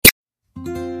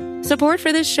Support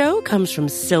for this show comes from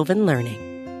Sylvan Learning.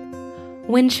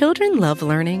 When children love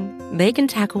learning, they can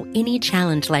tackle any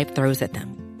challenge life throws at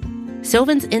them.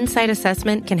 Sylvan's Insight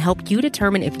Assessment can help you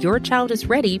determine if your child is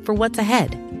ready for what's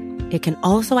ahead. It can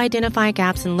also identify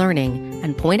gaps in learning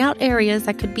and point out areas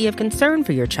that could be of concern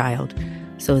for your child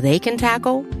so they can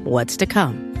tackle what's to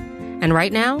come. And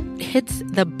right now, it's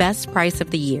the best price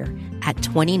of the year at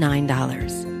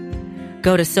 $29.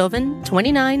 Go to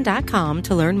sylvan29.com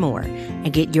to learn more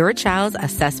and get your child's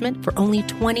assessment for only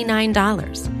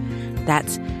 $29.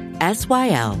 That's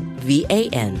SYLVAN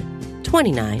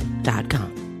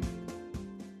 29.com.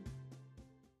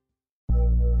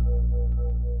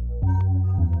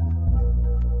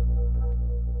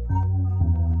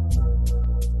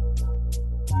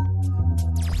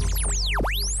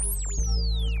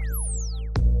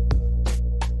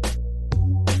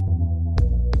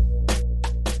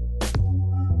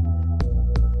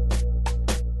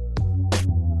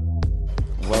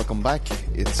 Welcome back.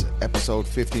 It's episode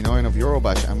 59 of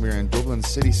Eurobash, and we're in Dublin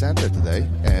city centre today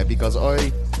because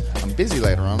I'm busy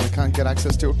later on. I can't get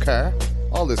access to a car,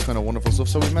 all this kind of wonderful stuff.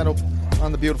 So we met up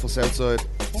on the beautiful south side.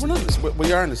 Well,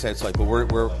 we are on the south side, but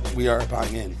we are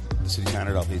bang in the city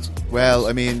centre of Pizza. Well,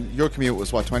 I mean, your commute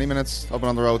was what, 20 minutes? I've been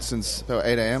on the road since about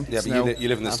 8 a.m. Yeah, but you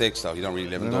live in the sticks, though. You don't really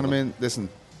live in Dublin. You know what I mean? Listen,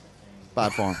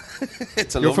 bad form.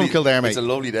 You're from Kildare, mate. It's a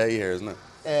lovely day here, isn't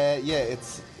it? Yeah,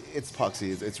 it's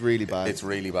poxy. It's really bad. It's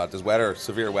really bad. There's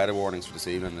severe weather warnings for this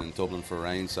evening in Dublin for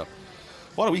rain. So,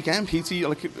 what a weekend, Pete.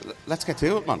 Let's get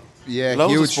to it, man. Yeah,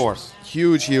 loads of sports.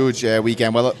 Huge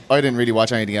weekend. Well, I didn't really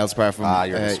watch anything else apart from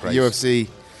UFC.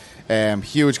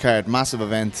 Huge card, massive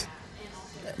event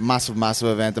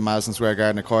in Madison Square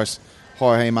Garden. Of course,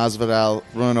 Jorge Masvidal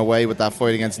running away with that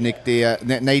fight against Nate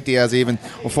Diaz. Even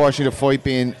unfortunately, the fight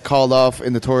being called off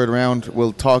in the third round.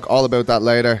 We'll talk all about that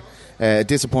later.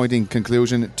 Disappointing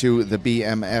conclusion to the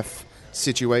BMF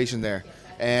situation there.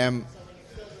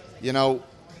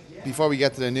 Before we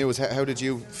get to the news, how did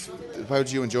you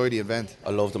enjoy the event?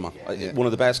 I loved them, man. One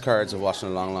of the best cards I've watched in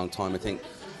a long, long time. I think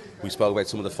we spoke about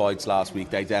some of the fights last week.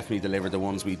 They definitely delivered the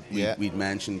ones we'd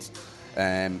mentioned.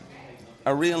 A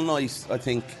real night, I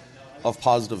think, of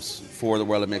positives for the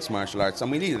world of mixed martial arts, and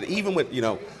we needed it, even with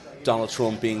Donald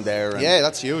Trump being there. Yeah,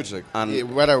 that's huge.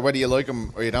 And whether you like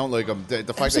him or you don't like him,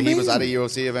 the fact that he was at a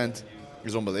UFC event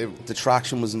is unbelievable. The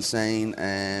traction was insane.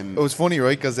 It was funny,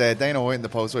 right? Because Dana White in the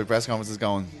post-fight press conference is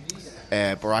going,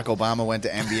 Barack Obama went to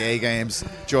NBA games,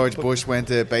 George Bush went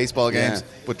to baseball games,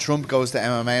 but Trump goes to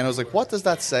MMA. And I was like, what does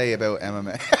that say about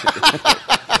MMA?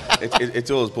 It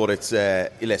does, but it's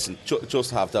listen,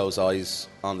 just to have those eyes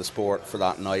on the sport for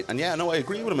that night. And I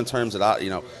agree with him in terms of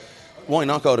that. Why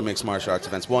not go to mixed martial arts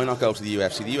events? Why not go to the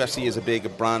UFC? The UFC is a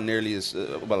big brand, nearly as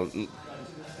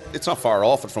it's not far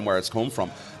off it from where it's come from.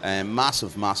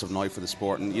 Massive night for the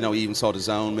sport, and you even saw the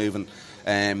Zone moving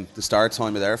the start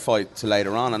time of their fight to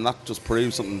later on, and that just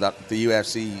proves something, that the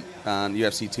UFC and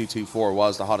UFC 224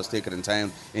 was the hottest ticket in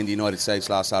town in the United States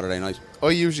last Saturday night. I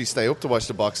usually stay up to watch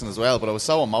the boxing as well, but I was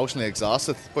so emotionally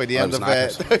exhausted by the end of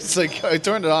it. It's like I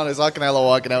turned it on, it's Canelo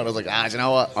walking out, and I was like, do you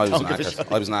know what?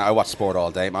 I watched sport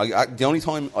all day. The only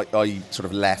time I sort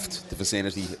of left the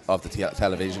vicinity of the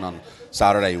television on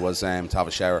Saturday was to have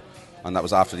a shower. And that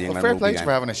was after the England fair rugby game. play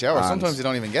for having a shower. And sometimes you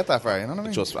don't even get that far, you know what I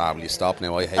mean? Will you stop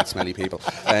now? I hate smelly people.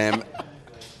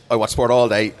 I watched sport all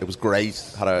day. It was great.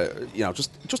 Had a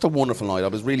just a wonderful night. I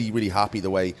was really, really happy the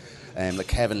way like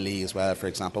Kevin Lee as well, for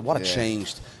example. What a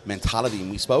changed mentality, and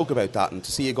we spoke about that. And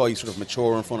to see a guy sort of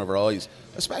mature in front of our eyes,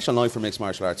 a special night for mixed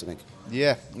martial arts, I think.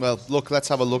 Yeah. Well, look, let's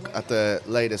have a look at the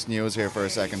latest news here for a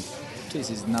second. This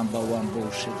is number one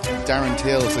bullshit. Darren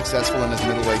Till successful in his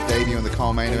middleweight debut in the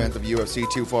co-main event of UFC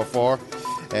 244.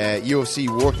 UFC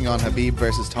working on Khabib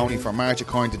versus Tony for March,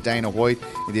 according to Dana White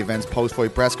in the event's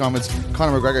post-fight press conference.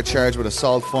 Conor McGregor charged with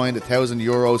assault, fined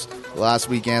 €1,000 last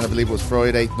weekend. I believe it was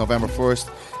Friday, November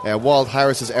 1st. Walt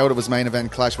Harris is out of his main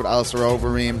event clash with Alistair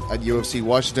Overeem at UFC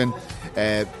Washington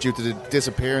due to the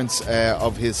disappearance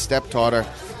of his stepdaughter.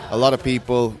 A lot of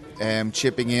people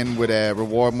chipping in with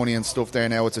reward money and stuff there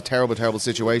now. It's a terrible, terrible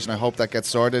situation. I hope that gets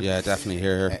sorted. Yeah, definitely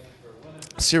here.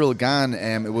 Cyril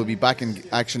Gane will be back in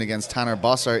action against Tanner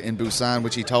Boser in Busan,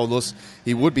 which he told us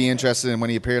he would be interested in when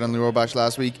he appeared on the Eurobash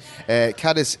last week.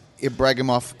 Kadis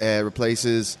Ibragimov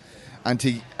replaces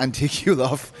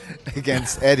Antikulov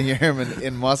against Eddie Herman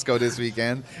in Moscow this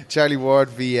weekend. Charlie Ward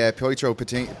v Pietro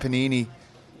Panini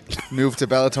moved to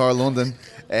Bellator London.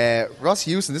 Ross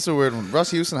Houston, this is a weird one.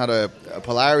 Ross Houston had a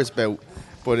Polaris bout,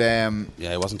 but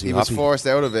he wasn't too he happy. was forced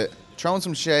out of it. Throwing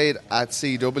some shade at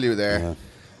CW there. Yeah.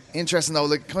 Interesting though,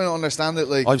 kind of understand it.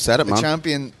 I've said it, man.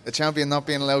 A champion not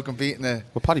being allowed to compete in a.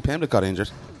 Well, Paddy Pimblett got injured.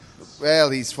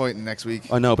 Well, he's fighting next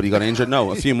week. I know, but he got injured.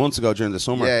 No, a few months ago during the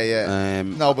summer. Yeah.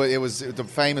 No, but it was the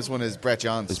famous one is Brett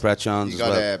Johns. It's Brett Johns. He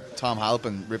got Tom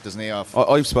Halpin ripped his knee off.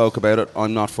 I've spoke about it.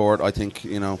 I'm not for it. I think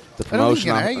the promotion. I don't think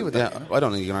you can argue with that. I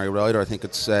don't think you can argue with it either. I think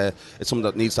it's something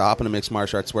that needs to happen in mixed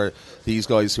martial arts, where these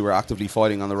guys who are actively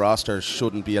fighting on the roster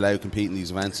shouldn't be allowed to compete in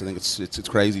these events. I think it's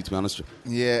crazy, to be honest.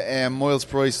 Yeah. Miles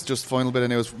Price. Just final bit of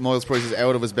news. Miles Price is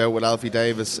out of his bout with Alfie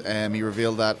Davis. He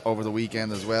revealed that over the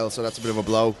weekend as well. So that's a bit of a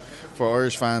blow for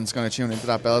Irish fans going to tune into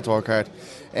that Bellator card.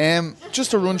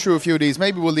 Just to run through a few of these,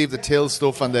 maybe we'll leave the Till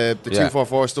stuff and the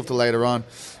 244 stuff to later on.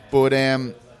 But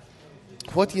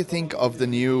what do you think of the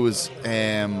news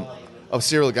of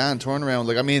Cyril Gane turnaround?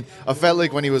 Like, I mean, I felt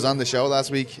like when he was on the show last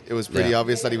week, it was pretty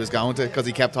obvious that he was going to, because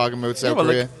he kept talking about South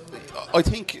Korea. I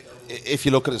think if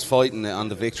you look at his fight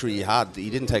and the victory he had, he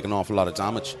didn't take an awful lot of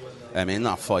damage in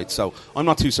that fight. So I'm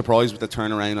not too surprised with the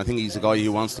turnaround. I think he's a guy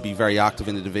who wants to be very active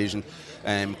in the division,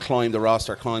 climb the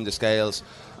roster, climb the scales,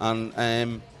 and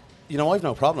I've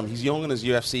no problem. He's young in his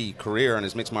UFC career and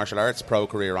his mixed martial arts pro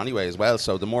career anyway as well.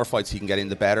 So the more fights he can get in,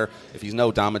 the better. If he's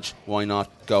no damage, why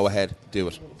not go ahead, do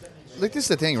it? Like, this is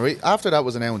the thing, right? After that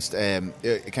was announced,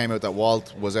 it came out that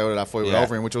Walt was out of that fight with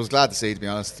Overeem, which I was glad to see, to be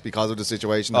honest, because of the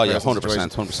situation. Oh, yeah,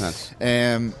 100%.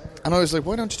 And I was like,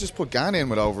 why don't you just put Gane in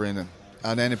with Overeem?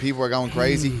 And then the people were going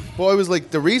crazy. But I was like,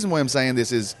 the reason why I'm saying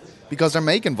this is because they're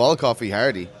making Volkov v.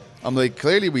 Hardy. I'm like,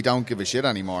 clearly we don't give a shit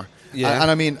anymore. Yeah. And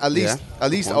I mean, at least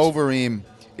Overeem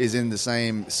is in the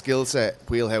same skill set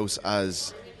wheelhouse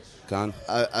as Gane.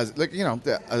 As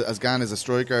Gane is a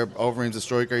striker, Overeem's a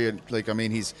striker.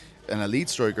 He's an elite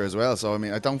striker as well. So I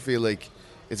mean, I don't feel like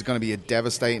it's going to be a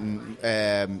devastating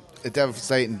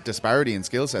disparity in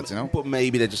skill sets, But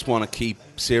maybe they just want to keep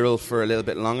Cyril for a little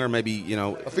bit longer. Maybe,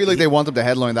 I feel like they want him to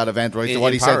headline that event, right? So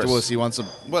what he said to us, he wants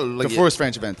the first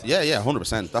French event. Yeah,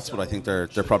 100%. That's what I think they're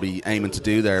probably aiming to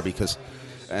do there, because,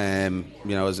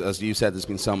 as you said, there's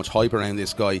been so much hype around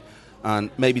this guy.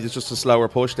 And maybe there's just a slower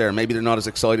push there. Maybe they're not as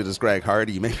excited as Greg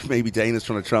Hardy. Maybe Dana's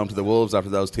trying to throw him to the wolves after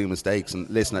those two mistakes. And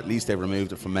listen, at least they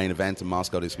removed it from main event in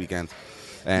Moscow this weekend.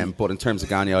 But in terms of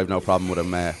Gane, I have no problem with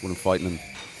him fighting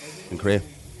in Korea.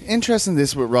 Interesting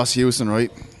this with Ross Houston,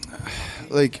 right?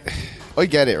 Like, I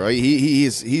get it, right?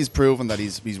 He's proven that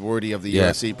he's worthy of the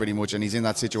UFC pretty much, and he's in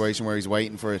that situation where he's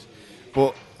waiting for it.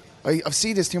 But I've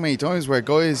seen this too many times where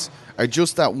guys are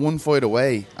just that one fight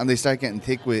away and they start getting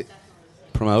thick with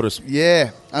promoters.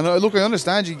 Yeah, and look, I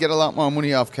understand you get a lot more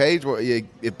money off cage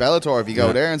at Bellator if you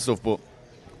go there and stuff, but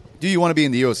do you want to be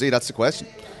in the UFC? That's the question.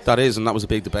 That is, and that was a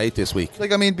big debate this week.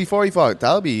 Like, I mean, before he fought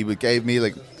Dalby, he gave me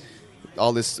like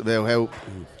all this about how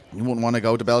he wouldn't want to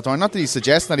go to Bellator. Not that he's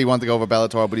suggesting that he wants to go over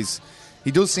Bellator, but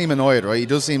he does seem annoyed, right? He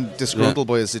does seem disgruntled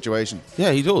by his situation.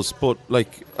 Yeah, he does. But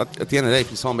like at the end of the day, if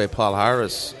he's talking about Paul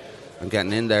Harris and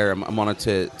getting in there and wanted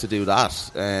to do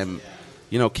that,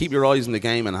 keep your eyes on the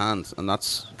game in hand, and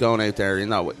that's going out there in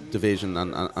that division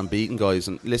and beating guys.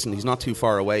 And listen, he's not too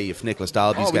far away. If Nicholas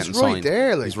Dalby's getting signed,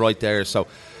 he's right there. So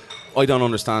I don't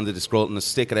understand the disgruntlement.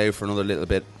 Stick it out for another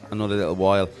little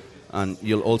while, and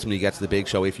you'll ultimately get to the big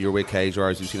show if you're with Cage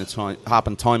Warriors. You've seen it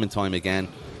happen time and time again.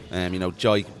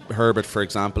 Jai Herbert, for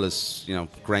example, as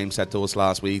Graham said to us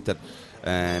last week, that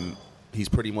he's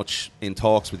pretty much in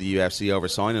talks with the UFC over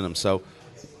signing him. So,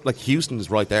 like, Houston is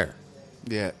right there.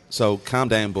 Yeah. So calm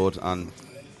down, bud. And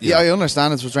I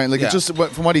understand it's frustrating. Like, it's just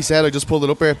from what he said, I just pulled it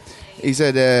up here. He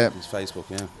said, his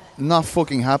Facebook, not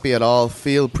fucking happy at all.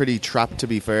 Feel pretty trapped, to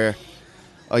be fair.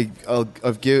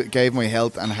 I've gave my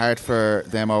health and heart for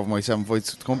them over my 7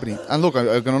 fights company. And look,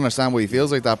 I can understand why he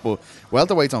feels like that, but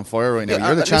welterweight's on fire right now.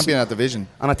 You're the champion at that division.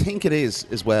 And I think it is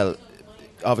as well.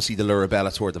 Obviously, the lure of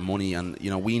Bellator, the money, and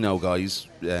we know guys.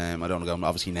 I don't know, I'm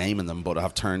obviously naming them, but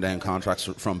have turned down contracts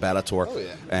from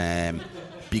Bellator.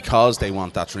 Because they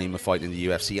want that dream of fighting in the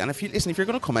UFC. And if you're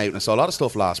going to come out, and I saw a lot of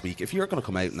stuff last week, if you're going to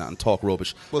come out and talk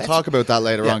rubbish, we'll talk about that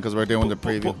later on because we're doing the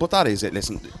preview. But that is it.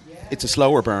 Listen, it's a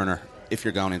slower burner if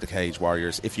you're going into Cage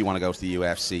Warriors. If you want to go to the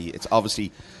UFC, it's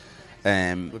obviously.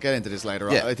 We'll get into this later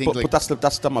on. I think, but that's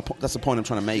the point I'm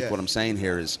trying to make. What I'm saying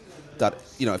here is that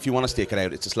if you want to stick it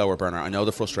out, it's a slower burner. I know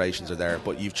the frustrations are there,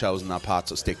 but you've chosen that path,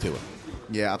 so stick to it.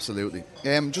 Yeah, absolutely.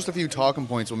 Just a few talking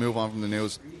points. We'll move on from the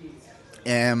news.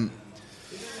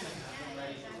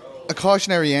 A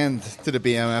cautionary end to the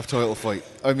BMF title fight.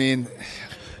 I mean,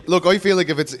 look, I feel like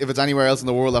if it's anywhere else in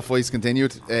the world that fight's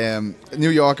continued, New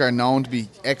York are known to be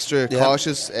extra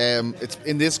cautious. It's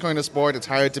in this kind of sport, it's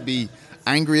hard to be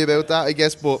angry about that, I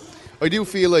guess. But I do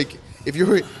feel like if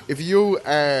you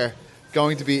are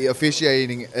going to be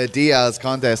officiating a Diaz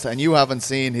contest and you haven't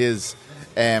seen his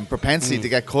propensity to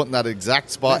get cut in that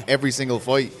exact spot every single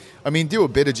fight, I mean, do a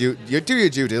bit of do your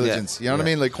due diligence. You know what I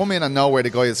mean? Like, come in and know where the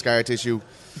guy has scar tissue.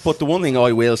 But the one thing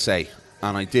I will say,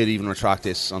 and I did even retract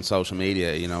this on social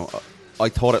media, you know, I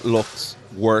thought it looked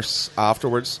worse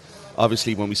afterwards.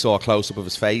 Obviously, when we saw a close-up of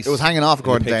his face. It was hanging off,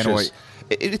 according to Dana White.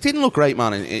 It didn't look great,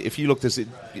 man. If you looked at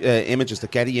images, the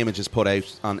Getty images put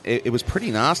out, and it was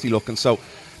pretty nasty looking. So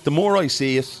the more I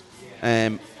see it,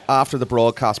 after the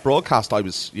broadcast, I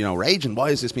was, raging. Why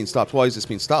is this being stopped? Why is this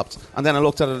being stopped? And then I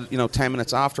looked at it, 10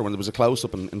 minutes after when there was a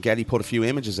close-up and Getty put a few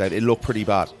images out. It looked pretty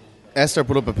bad. Esther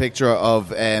put up a picture of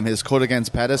his cut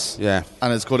against Pettis. Yeah.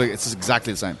 And his cut, it's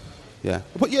exactly the same. Yeah,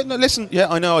 but listen. Yeah,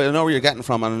 I know where you're getting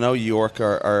from, and I know York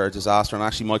are a disaster. And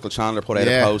actually, Michael Chandler put out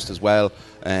a post as well.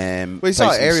 I saw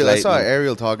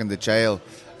Ariel talking to Chael,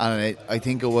 and I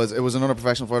think it was an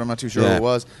unprofessional fight. I'm not too sure who it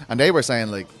was, and they were saying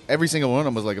like every single one of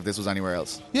them was like if this was anywhere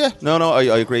else. Yeah, no, I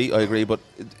agree, but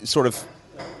it sort of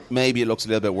maybe it looks a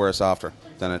little bit worse after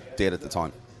than it did at the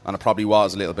time. And it probably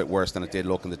was a little bit worse than it did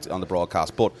look on the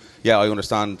broadcast. But yeah, I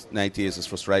understand Nate Diaz's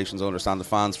frustrations. I understand the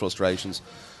fans' frustrations,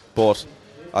 but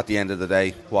at the end of the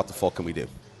day, what the fuck can we do?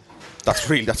 That's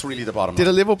really the bottom line. Did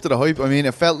it live up to the hype? I mean,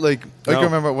 it felt like I can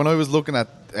remember when I was looking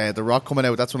at The Rock coming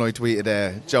out. That's when I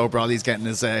tweeted Joe Brawley's getting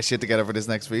his shit together for this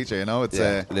next feature. You know, it's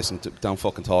listen, don't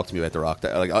fucking talk to me about The Rock.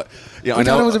 I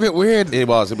know it was a bit weird. It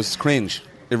was cringe.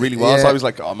 It really was. I was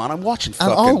like, oh man, I'm watching.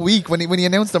 And all week when he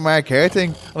announced the Mark Kerr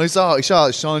thing, and I saw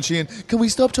Sean Sheehan. Can we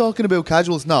stop talking about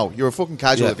casuals? No, you're a fucking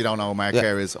casual if you don't know who Mark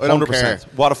Kerr is. I don't 100%. Care.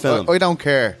 What a film. I don't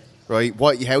care. Right,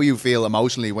 how you feel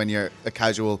emotionally when you're a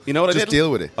casual? You know what? Just deal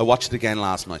with it. I watched it again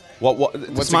last night.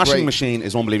 The Smashing Machine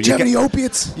is unbelievable. Do you have any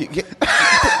opiates?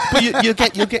 But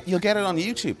you'll get it on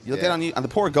YouTube. You'll get on you. And the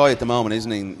poor guy at the moment,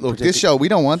 isn't he? Look, this show, we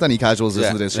don't want any casuals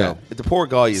listening to this show. The poor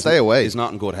guy Stay away. is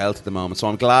not in good health at the moment. So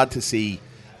I'm glad to see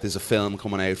there's a film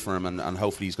coming out for him, and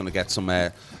hopefully he's going to get some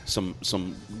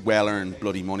well-earned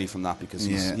bloody money from that, because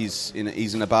he's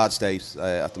in a bad state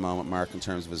at the moment, Mark, in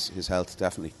terms of his health,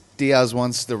 definitely. Diaz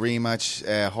wants the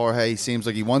rematch. Jorge seems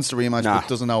like he wants the rematch, but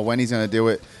doesn't know when he's going to do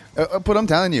it. But I'm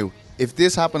telling you, if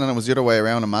this happened and it was the other way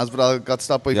around and Masvidal got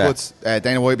stopped by cuts,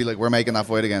 Dana White would be like, we're making that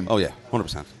fight again. Oh yeah,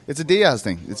 100%. It's a Diaz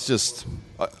thing. It's just...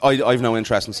 I've no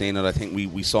interest in seeing it. I think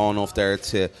we saw enough there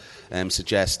to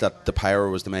suggest that the power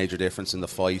was the major difference in the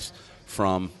fight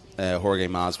from Jorge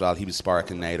Masvidal. He was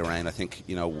sparking Nate around. I think,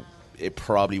 it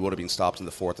probably would have been stopped in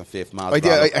the fourth and fifth. I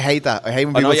hate that. I hate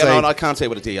when people say... I can't say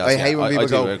what a Diaz. I hate when people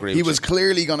go, he was you.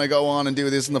 clearly going to go on and do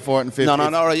this in the fourth and fifth. No,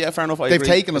 fair enough. They've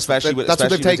taken us. That's what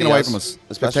they've taken away from us.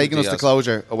 They've taken us the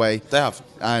closure away. They have.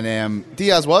 And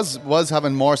Diaz was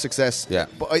having more success. Yeah.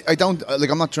 But I don't...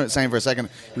 I'm not saying for a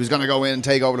second he was going to go in and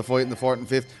take over the fight in the fourth and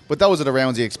fifth, but those are the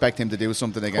rounds you expect him to do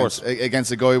something against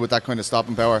a guy with that kind of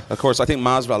stopping power. Of course, I think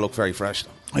Masvidal looked very fresh.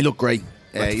 He looked great.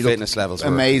 The fitness levels were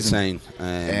amazing.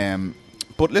 Insane.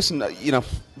 But listen,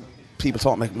 people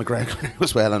talk about McGregor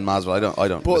as well and Masvidal. I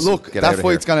don't. But look, that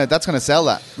fight's gonna sell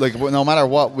that. Like, no matter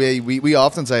what, we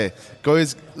often say,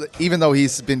 guys, even though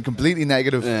he's been completely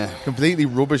negative, completely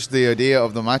rubbish the idea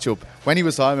of the matchup. When he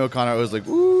was talking about Conor, I was like,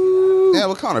 ooh. Yeah,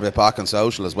 well, Conor a bit back on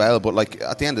social as well. But like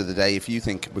at the end of the day, if you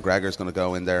think McGregor's going to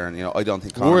go in there, and I don't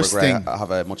think Conor McGregor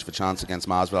have much of a chance against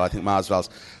Masvidal. I think Masvidal's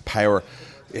power.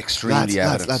 Extremely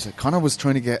evident. Conor was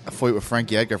trying to get a fight with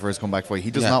Frankie Edgar for his comeback fight.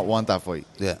 He does not want that fight.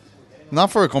 Yeah. Not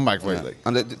for a comeback fight. Like.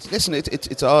 And listen,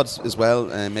 it's odd as well.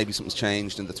 Maybe something's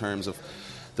changed in the terms of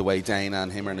the way Dana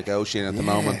and him are negotiating at the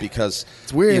moment, because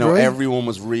it's weird, right? Everyone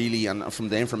was really, and from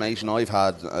the information I've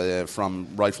had from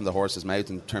the horse's mouth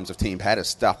in terms of Team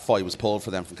Pettis, that fight was pulled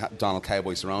for them from Donald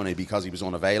Cowboy Cerrone because he was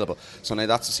unavailable. So now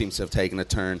that seems to have taken a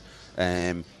turn.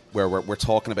 Where we're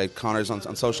talking about Conor's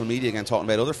on social media again, talking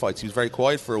about other fights. He was very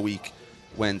quiet for a week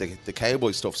when the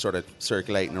Cowboy stuff started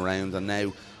circulating around, and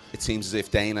now it seems as if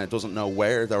Dana doesn't know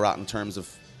where they're at in terms of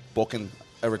booking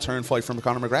a return fight from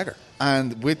Conor McGregor.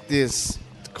 And with this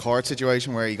court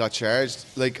situation where he got charged,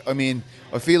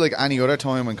 I feel like any other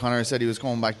time when Conor said he was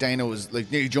coming back, Dana was like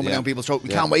nearly jumping down people's throat. We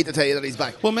can't wait to tell you that he's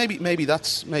back. Well, maybe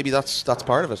that's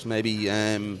part of it. Maybe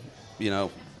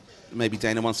maybe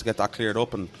Dana wants to get that cleared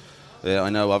up. And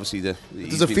I know, obviously,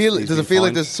 does it feel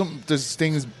like there's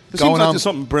things going on? There's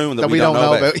something brewing that we don't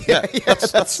know about. Yeah,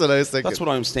 that's what I was thinking. That's what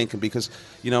I was thinking, because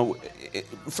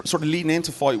sort of leading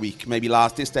into fight week, maybe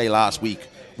this day last week,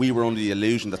 we were under the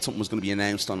illusion that something was going to be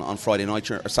announced on Friday night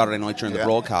or Saturday night during the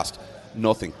broadcast.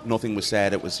 Nothing was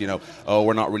said. It was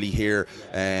we're not really here.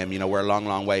 We're a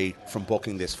long way from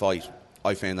booking this fight.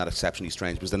 I found that exceptionally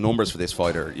strange, because the numbers for this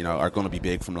fight are going to be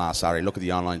big from last Saturday. Look at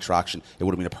the online traction. It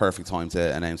would have been a perfect time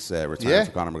to announce return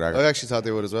for Conor McGregor. I actually thought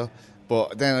they would as well.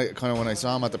 But then, kind of when I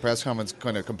saw him at the press conference,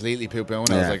 kind of completely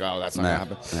poo-pooing, I was like, "Oh, that's not going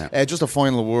to happen." Yeah. Just a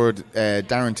final word: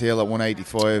 Darren Till at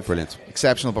 185, Brilliant,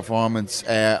 exceptional performance.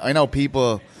 I know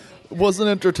people wasn't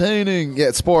entertaining. Yeah,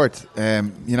 it's sport.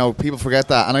 People forget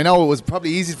that, and I know it was probably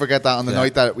easy to forget that on the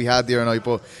night that we had the other night.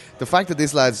 But the fact that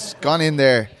this lad's gone in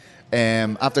there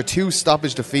after 2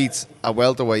 stoppage defeats at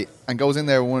welterweight and goes in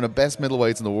there with one of the best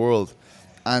middleweights in the world.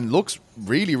 And looks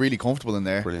really, really comfortable in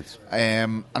there. Brilliant.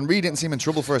 And really didn't seem in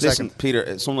trouble for a Listen, second.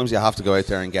 Peter, sometimes you have to go out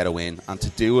there and get a win. And to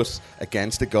do it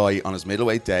against a guy on his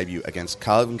middleweight debut, against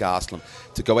Calvin Gastelum,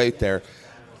 to go out there,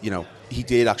 he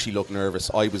did actually look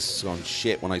nervous. I was going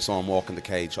shit when I saw him walk in the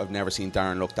cage. I've never seen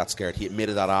Darren look that scared. He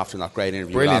admitted that after that great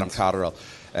interview with Adam Catterall.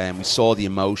 We saw the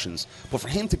emotions. But for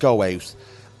him to go out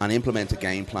and implement a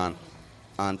game plan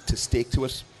and to stick to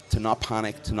it, to not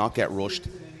panic, to not get rushed,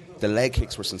 the leg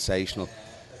kicks were sensational.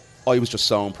 I was just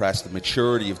so impressed with the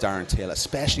maturity of Darren Till,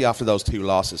 especially after those 2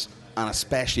 losses, and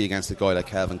especially against a guy like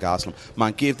Kelvin Gastelum.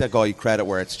 Man, give that guy credit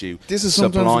where it's due. This is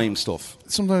sublime stuff.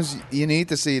 Sometimes you need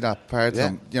to see that part of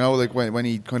him. Like when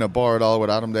he kind of bore it all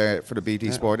with Adam there for the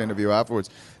BT Sport interview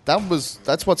afterwards.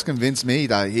 That's what's convinced me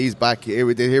that he's back. Here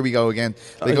we go again.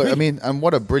 I mean, and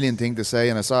what a brilliant thing to say.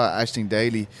 And I saw Ashton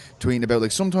Daly tweeting about,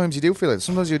 like, sometimes you do feel it.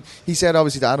 Sometimes he said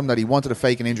obviously to Adam that he wanted to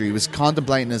fake an injury. He was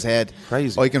contemplating in his head,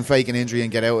 crazy, I can fake an injury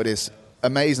and get out of this.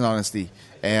 Amazing honesty.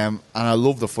 And I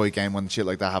love the fight game when shit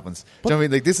like that happens. Do you know what I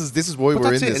mean? Like, this is why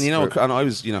we're in this. And I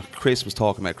was, Chris was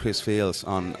talking about Chris Fields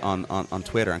on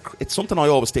Twitter, and it's something I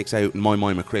always sticks out in my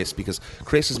mind with Chris, because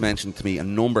Chris has mentioned to me a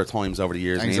number of times over the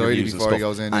years, anxiety in interviews before and stuff, he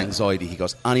goes in. Anxiety. He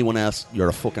goes, anyone else, you're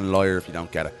a fucking liar if you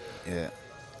don't get it. Yeah.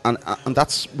 And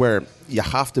that's where you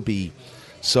have to be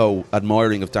so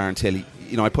admiring of Darren Till.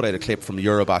 I put out a clip from the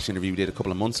Eurobash interview we did a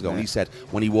couple of months ago, and he said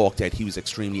when he walked out, he was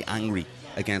extremely angry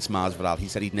against Masvidal. He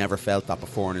said he'd never felt that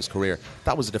before in his career.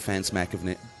 That was a defensive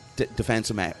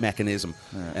mechanism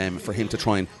for him to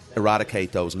try and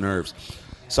eradicate those nerves.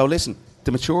 So listen,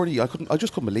 the maturity, I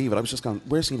just couldn't believe it. I was just going,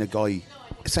 we're seeing a guy,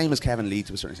 same as Kevin Lee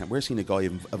to a certain extent, we're seeing a guy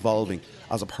evolving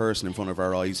as a person in front of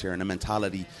our eyes here, and a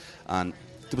mentality, and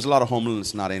there was a lot of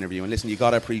humbleness in that interview. And listen, you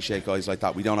got to appreciate guys like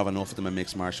that. We don't have enough of them in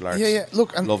mixed martial arts. Yeah.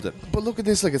 Look, loved it. But look at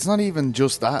this. Like, it's not even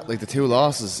just that. Like, the 2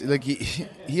 losses. Like,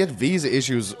 he had visa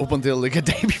issues up until like a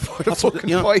day before the fucking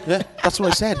fight. Yeah, that's what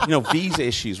I said. Visa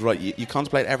issues. Right? You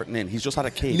contemplate everything in. He's just had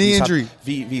a kid. Knee injury.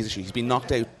 Visa issues. He's been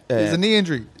knocked out. It's a knee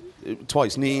injury.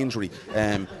 Twice, knee injury.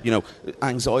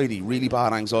 Anxiety, really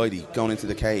bad anxiety going into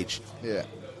the cage. Yeah.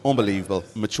 Unbelievable.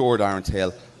 Mature Darren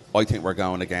Till. I think we're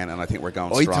going again, and I think we're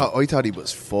going strong. I thought he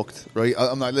was fucked, right?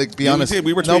 I'm not, like, be honest.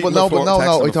 We were no.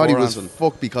 I thought he was and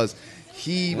fucked because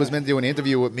he was meant to do an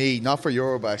interview with me, not for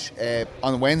Eurobash,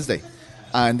 on Wednesday,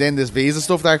 and then this visa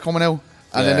stuff started coming out,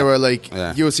 and then they were like,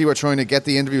 UFC were trying to get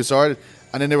the interview started,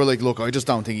 and then they were like, look, I just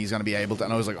don't think he's going to be able to.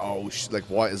 And I was like, oh, like,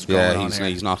 what is going on here?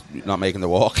 He's not making the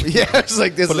walk. Yeah, it's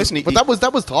like this. But listen,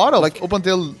 that was thought of, like, up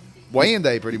until weigh-in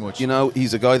day, pretty much.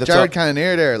 He's a guy that's Jared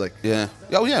Cannonier there, like. Yeah.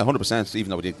 Oh yeah, 100%. Even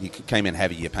though he came in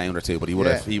heavy, a pound or two, but he would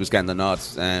have. He was getting the nod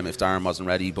if Darren wasn't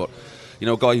ready. But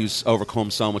a guy who's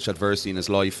overcome so much adversity in his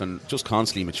life and just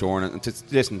constantly maturing. And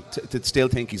to still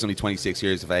think he's only 26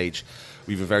 years of age,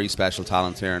 we've a very special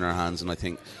talent here in our hands. And I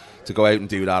think to go out and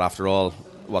do that after all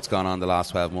what's gone on the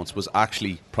last 12 months was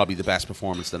actually probably the best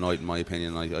performance of the night, in my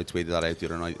opinion. I tweeted that out the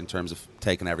other night in terms of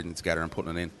taking everything together and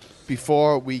putting it in.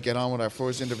 Before we get on with our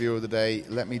first interview of the day,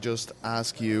 let me just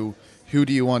ask you, who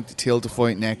do you want Till to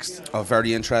fight next? Oh,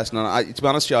 very interesting. And to be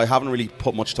honest with you, I haven't really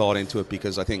put much thought into it,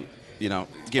 because I think, give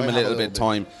him a little bit of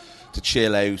time to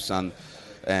chill out and,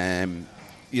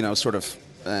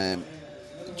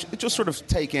 just sort of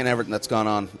take in everything that's gone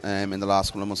on in the last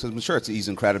couple of months. I'm sure he's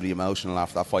incredibly emotional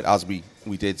after that fight, as we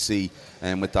did see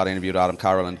with that interview with Adam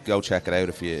Catterall. And go check it out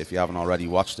if you haven't already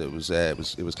watched it.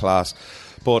 It was class.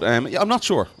 But I'm not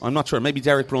sure. Maybe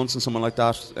Derek Brunson, someone like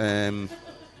that. I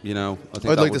think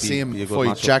I'd like to see him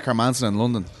fight Jack Hermanson in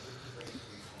London.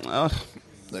 I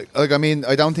mean,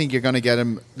 I don't think you're going to get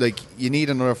him. Like, you need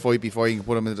another fight before you can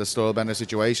put him into the Stylebender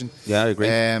situation. Yeah, I agree.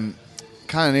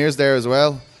 Cannonier's there as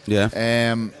well. Yeah.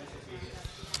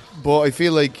 But I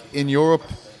feel like in Europe,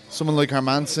 someone like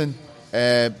Hermanson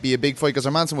be a big fight, because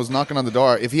Hermanson was knocking on the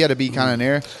door. If he had to beat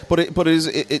Cannonier, but is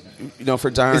it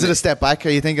for Darren? Is it a step back? Are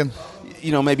you thinking?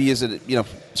 Maybe is it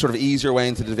sort of easier way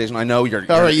into the division? I know you're.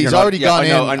 All right, he's already gone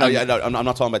in. I know. I'm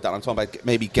not talking about that. I'm talking about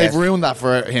maybe they've ruined that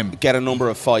for him. Get a number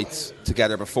of fights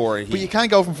together before. But you can't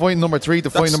go from fighting number 3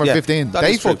 to fighting number 15.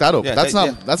 They fucked that up.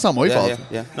 That's not my fault.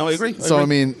 Yeah. No, I agree. I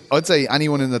mean, I'd say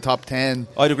anyone in the top 10.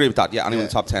 I'd agree with that. Yeah, anyone in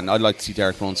the top 10. I'd like to see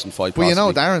Derek Brunson fight. But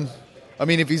possibly. Darren, I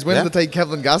mean, if he's willing to take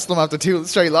Kevin Gastelum after 2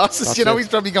 straight losses, That's he's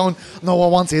probably going, no, I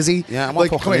want Izzy. Yeah, I want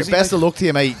like, fucking come here, Izzy, best like. of luck to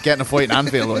you, mate, getting a fight in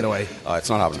Anfield, by the way. Oh, it's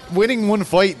not happening. Winning one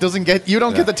fight doesn't get, you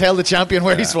don't get to tell the champion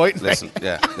where he's fighting. Listen,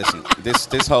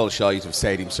 this whole shite of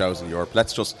stadium shows in Europe,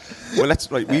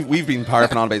 we've been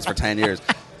harping on about this for 10 years.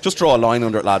 Just draw a line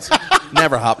under it, lads.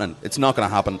 Never happening. It's not going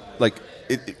to happen. Like,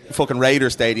 fucking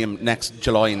Raiders Stadium next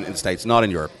July in the States, not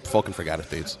in Europe. Fucking forget it,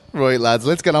 dudes. Right, lads,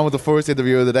 let's get on with the first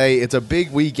interview of the day. It's a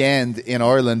big weekend in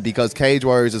Ireland because Cage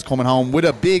Warriors is coming home with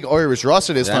a big Irish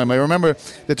roster this time. I remember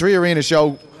the Three Arena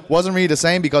show wasn't really the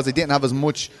same because they didn't have as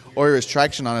much Irish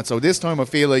traction on it. So this time I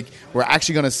feel like we're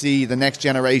actually going to see the next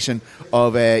generation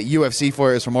of UFC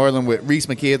fighters from Ireland with Rhys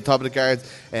McKee at the top of the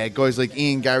card, guys like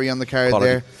Ian Gary on the card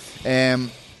there.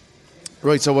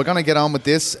 Right, so we're going to get on with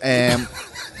this.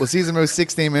 We'll see in about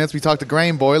 16 minutes. We talked to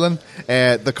Graham Boylan,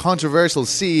 the controversial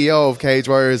CEO of Cage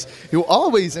Warriors, who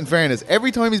always, in fairness,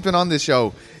 every time he's been on this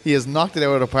show, he has knocked it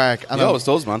out of the park. And he always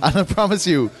does, man. And I promise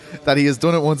you that he has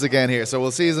done it once again here. So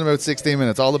we'll see you in about 16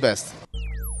 minutes. All the best.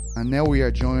 And now we are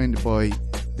joined by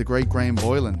the great Graham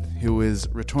Boylan, who is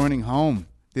returning home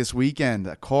this weekend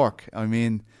at Cork. I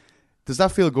mean, does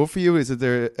that feel good for you? Is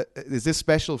this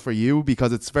special for you?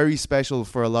 Because it's very special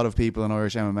for a lot of people in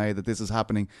Irish MMA that this is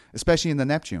happening, especially in the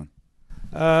Neptune.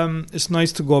 It's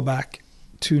nice to go back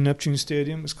to Neptune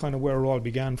Stadium. It's kind of where it all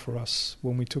began for us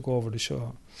when we took over the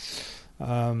show.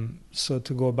 So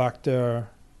to go back there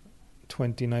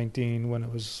 2019 when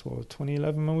it was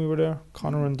 2011 when we were there,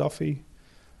 Conor and Duffy,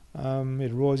 we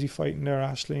had Rosie fighting there,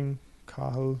 Aisling,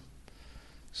 Cahill.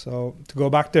 So to go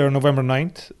back there on November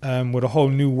 9th with a whole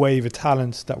new wave of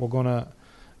talent that we're going to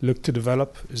look to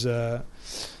develop is a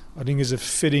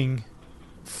fitting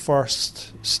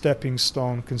first stepping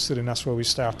stone, considering that's where we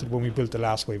started when we built the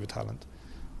last wave of talent.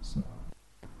 So.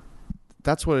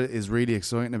 That's what is really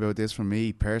exciting about this for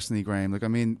me personally, Graham. Like, I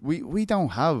mean, we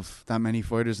don't have that many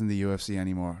fighters in the UFC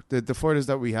anymore. The fighters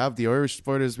that we have, the Irish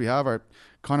fighters we have, are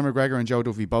Conor McGregor and Joe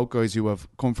Duffy, both guys who have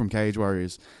come from Cage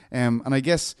Warriors. And I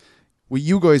guess with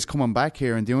you guys coming back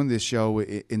here and doing this show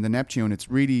in the Neptune, it's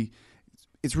really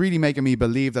making me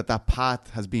believe that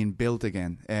path has been built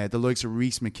again. The likes of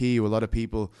Rhys McKee, who a lot of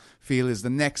people feel is the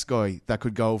next guy that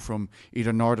could go from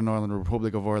either Northern Ireland or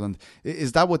Republic of Ireland.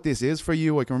 Is that what this is for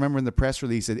you? I can remember in the press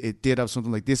release it did have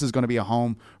something like, this is going to be a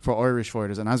home for Irish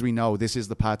fighters. And as we know, this is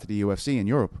the path to the UFC in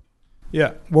Europe.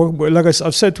 Yeah. Well, like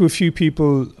I've said to a few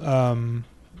people,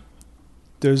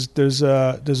 there's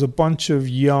a bunch of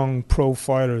young pro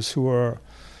fighters who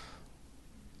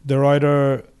they're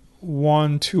either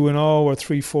 1, 2-0 or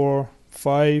 3, 4,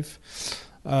 5.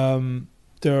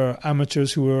 There are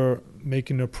amateurs who are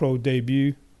making their pro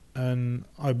debut, and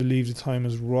I believe the time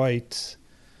is right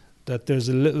that there's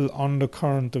a little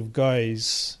undercurrent of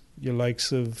guys, your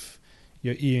likes of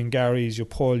your Ian Garys, your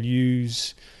Paul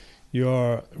Hughes,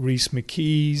 your Rhys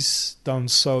McKees down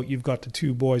south. You've got the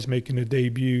two boys making a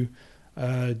debut,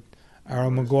 Aaron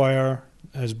Maguire,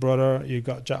 his brother. You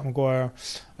got Jack Maguire,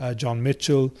 John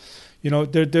Mitchell. You know,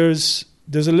 there's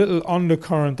a little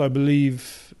undercurrent, I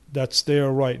believe, that's there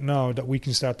right now that we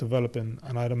can start developing.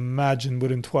 And I'd imagine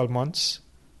within 12 months,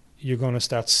 you're going to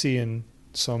start seeing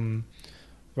some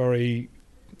very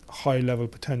high-level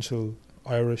potential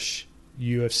Irish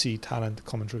UFC talent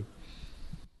coming through.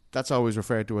 That's always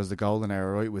referred to as the golden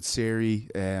era, right? With Siri,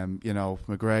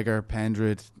 McGregor,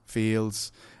 Pendred,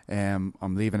 Fields. I'm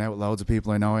leaving out loads of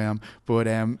people, I know I am. But,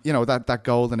 that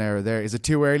golden era there. Is it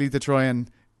too early to try and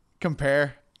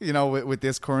compare, with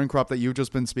this current crop that you've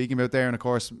just been speaking about there? And, of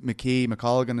course, McKee,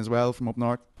 McColgan as well from up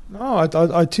north? No,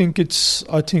 I think it's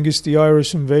the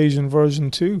Irish invasion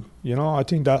version too. I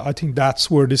think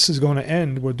that's where this is going to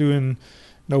end. We're doing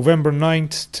November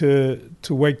 9th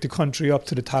to wake the country up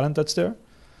to the talent that's there.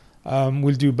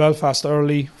 We'll do Belfast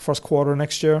early, first quarter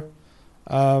next year.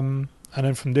 And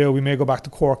then from there, we may go back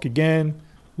to Cork again.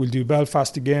 We'll do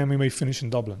Belfast again. We may finish in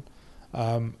Dublin.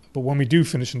 But when we do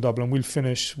finish in Dublin, we'll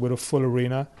finish with a full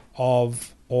arena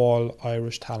of all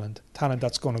Irish talent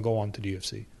that's going to go on to the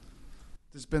UFC.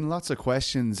 There's been lots of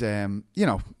questions. When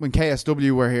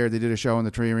KSW were here, they did a show in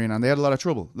the Three Arena, and they had a lot of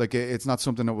trouble. Like, it's not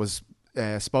something that was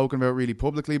spoken about really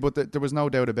publicly, but there was no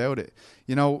doubt about it.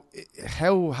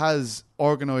 How has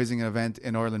organising an event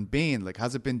in Ireland been? Like,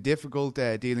 has it been difficult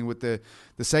dealing with the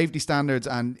safety standards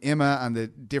and IMA and the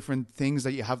different things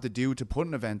that you have to do to put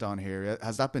an event on here?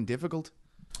 Has that been difficult?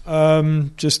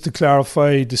 Just to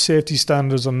clarify, the safety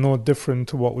standards are no different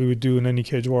to what we would do in any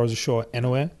Cage Warriors show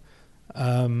anyway.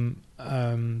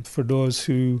 For those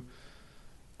who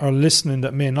are listening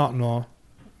that may not know,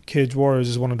 Cage Warriors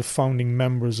is one of the founding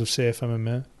members of Safe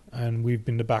MMA, and we've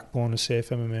been the backbone of Safe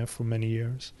MMA for many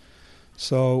years.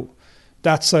 So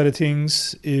that side of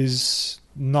things is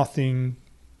nothing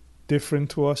different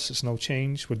to us. It's no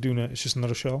change. We're doing it. It's just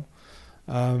another show.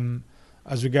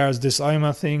 As regards this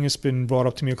IMA thing, it's been brought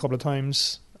up to me a couple of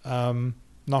times.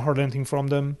 Not heard anything from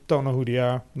them. Don't know who they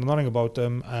are. Know nothing about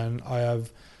them. And I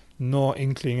have no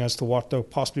inkling as to what they're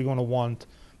possibly going to want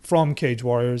from Cage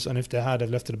Warriors. And if they had, they've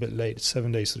left it a bit late. It's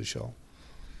 7 days to the show.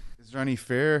 Is there any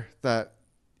fear that,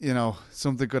 you know,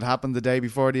 something could happen the day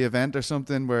before the event or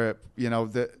something where, you know,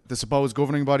 the supposed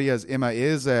governing body, as IMA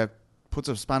is, puts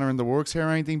a spanner in the works here or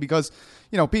anything? Because,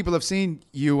 you know, people have seen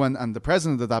you and the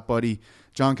president of that body,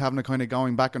 John Kavanagh, kind of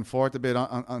going back and forth a bit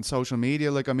on social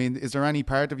media. Like, I mean, is there any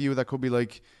part of you that could be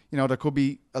like, you know, there could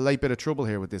be a light bit of trouble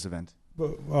here with this event?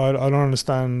 But I don't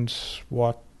understand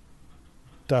what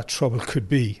that trouble could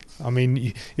be. I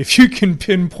mean, if you can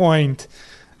pinpoint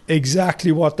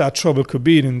exactly what that trouble could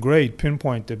be, then great,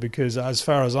 pinpoint it, because as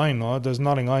far as I know, there's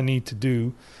nothing I need to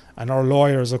do, and our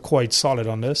lawyers are quite solid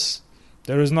on this.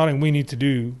 There is nothing we need to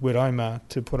do with IMA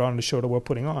to put on the show that we're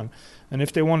putting on. And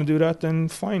if they want to do that, then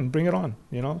fine, bring it on.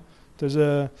 You know,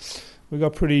 we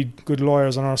got pretty good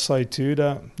lawyers on our side too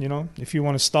that, you know, if you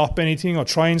want to stop anything or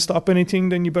try and stop anything,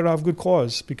 then you better have good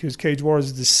cause, because Cage Warriors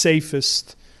is the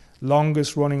safest,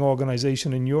 longest running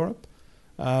organization in Europe.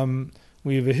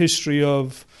 We have a history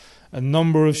of a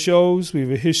number of shows. We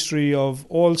have a history of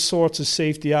all sorts of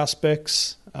safety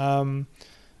aspects. And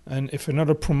if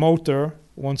another promoter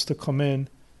wants to come in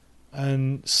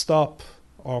and stop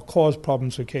or cause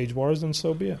problems with Cage Warriors, then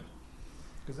so be it.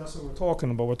 Because that's what we're talking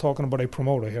about. We're talking about a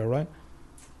promoter here, right?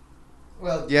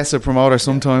 Well, yes, a promoter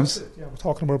sometimes. Yeah, we're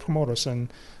talking about promoters,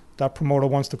 and that promoter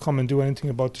wants to come and do anything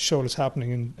about the show that's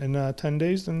happening in 10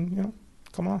 days, then, you know,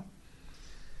 come on.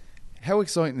 How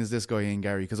exciting is this guy, Ian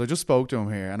Garry? Because I just spoke to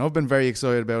him here, and I've been very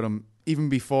excited about him even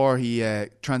before he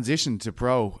transitioned to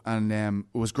pro. And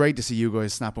it was great to see you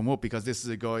guys snap him up, because this is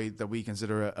a guy that we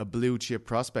consider a blue chip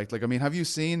prospect. Like, I mean, have you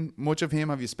seen much of him?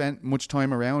 Have you spent much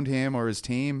time around him or his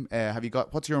team? Have you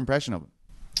got? What's your impression of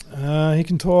him? He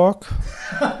can talk.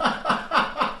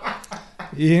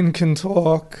 Ian can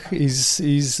talk. He's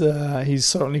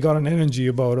certainly got an energy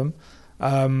about him,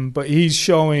 but he's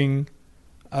showing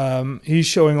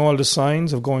all the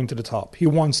signs of going to the top. He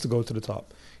wants to go to the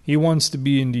top. He wants to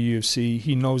be in the UFC.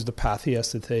 He knows the path he has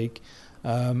to take.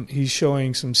 He's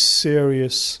showing some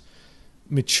serious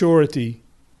maturity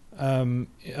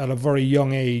at a very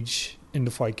young age in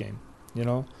the fight game. You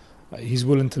know, he's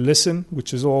willing to listen,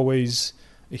 which is always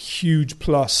a huge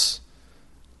plus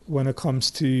when it comes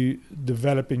to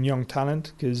developing young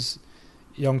talent, because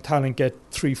young talent get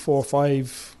 3, 4,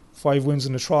 5 wins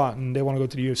in the trot, and they want to go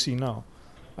to the UFC now.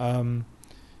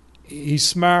 He's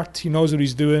smart, he knows what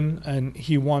he's doing, and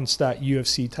he wants that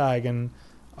UFC tag, and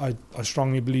I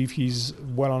strongly believe he's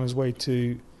well on his way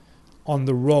on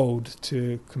the road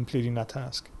to completing that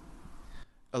task.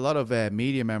 A lot of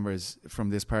media members from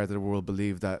this part of the world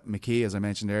believe that McKee, as I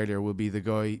mentioned earlier, will be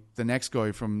the next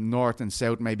guy from North and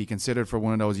South, may be considered for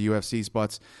one of those UFC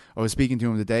spots. I was speaking to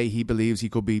him today. He believes he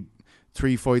could be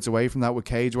 3 fights away from that with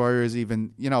Cage Warriors.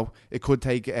 Even, you know, it could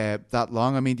take that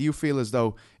long. I mean, do you feel as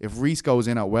though if Reese goes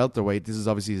in at welterweight, this is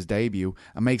obviously his debut,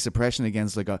 and makes a pressure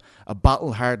against like a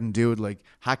battle-hardened dude like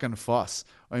Hakan Foss,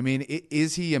 I mean,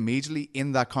 is he immediately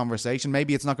in that conversation?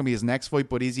 Maybe it's not going to be his next fight,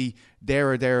 but is he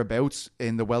there or thereabouts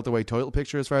in the welterweight title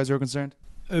picture as far as you're concerned?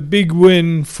 A big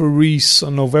win for Reese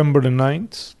on November the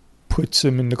 9th puts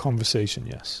him in the conversation,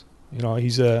 yes. You know,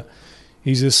 he's a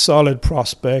solid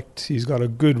prospect. He's got a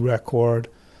good record.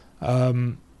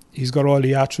 He's got all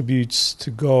the attributes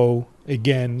to go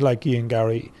again, like Ian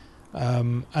Garry,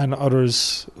 and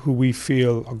others who we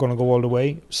feel are going to go all the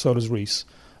way. So does Reese.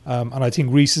 And I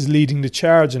think Reese is leading the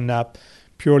charge in that,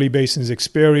 purely based on his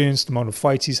experience, the amount of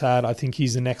fights he's had. I think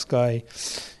he's the next guy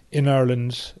in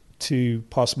Ireland to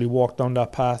possibly walk down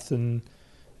that path and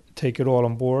take it all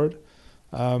on board.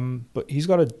 But he's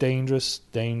got a dangerous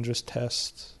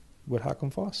test with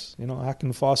Hakan Foss. You know,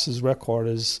 Hakan Foss's record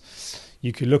is,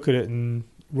 you could look at it and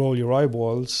roll your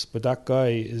eyeballs, but that guy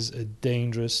is a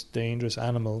dangerous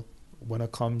animal when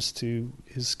it comes to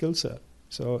his skill set.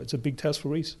 So it's a big test for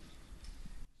Reese.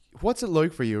 What's it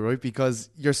like for you, right? Because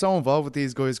you're so involved with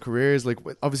these guys' careers. Like,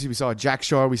 obviously we saw Jack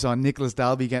Shore, we saw Nicholas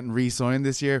Dalby getting re-signed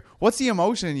this year. What's the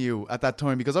emotion in you at that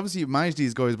time? Because obviously you manage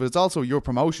these guys, but it's also your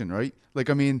promotion, right? Like,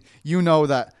 I mean, you know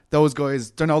that those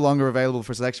guys, they're no longer available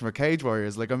for selection for Cage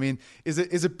Warriors. Like, I mean, is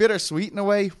it bittersweet in a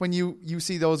way when you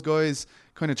see those guys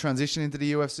kind of transition into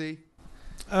the UFC?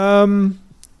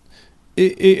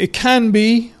 It can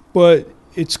be, but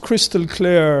it's crystal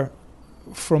clear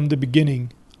from the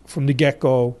beginning, from the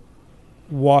get-go,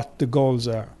 what the goals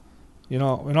are. You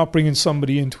know, we're not bringing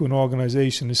somebody into an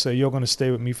organization to say, you're going to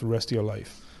stay with me for the rest of your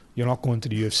life. You're not going to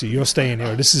the UFC. You're staying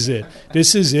here. This is it.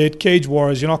 This is it. Cage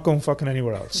Warriors. You're not going fucking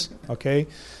anywhere else. Okay?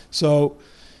 So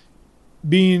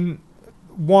being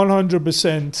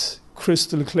 100%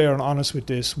 crystal clear and honest with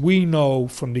this, we know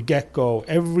from the get-go,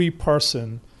 every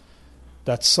person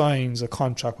that signs a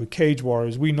contract with Cage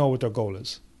Warriors, we know what their goal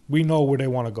is. We know where they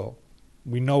want to go.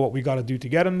 We know what we got to do to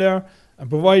get them there. And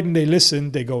providing they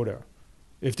listen, they go there.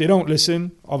 If they don't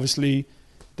listen, obviously,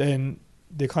 then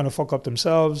they kind of fuck up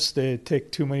themselves. They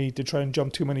take too many, they try and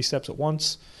jump too many steps at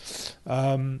once.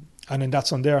 And then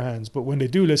that's on their hands. But when they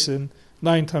do listen,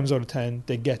 9 times out of 10,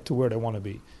 they get to where they want to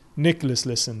be. Nicholas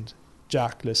listened.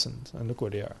 Jack listened. And look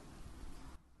where they are.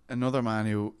 Another man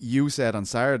who you said on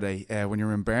Saturday when you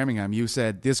were in Birmingham, you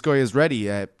said, this guy is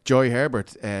ready, Joy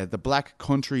Herbert, the Black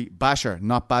Country Basher,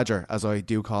 not Badger, as I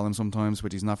do call him sometimes,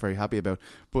 which he's not very happy about.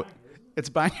 But it's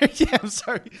Banger, yeah, I'm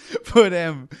sorry. But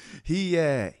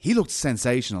he looked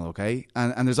sensational, okay?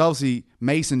 And there's obviously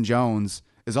Mason Jones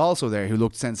is also there, who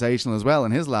looked sensational as well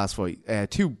in his last fight.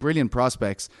 2 brilliant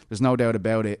prospects, there's no doubt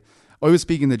about it. I was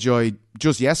speaking to Joy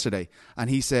just yesterday, and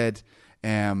he said,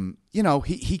 you know,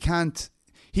 he can't...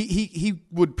 He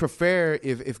would prefer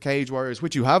if Cage Warriors,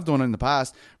 which you have done in the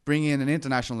past, bring in an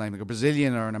international name, like a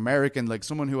Brazilian or an American, like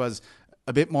someone who has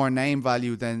a bit more name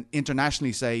value than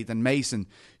internationally, say, than Mason,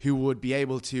 who would be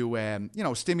able to, you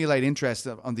know, stimulate interest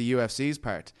on the UFC's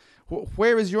part.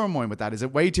 Where is your mind with that? Is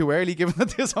it way too early, given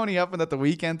that this only happened at the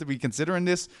weekend, to be considering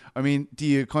this? I mean, do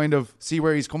you kind of see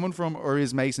where he's coming from, or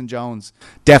is Mason Jones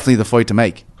definitely the fight to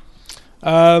make?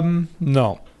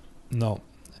 No.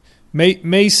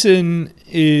 Mason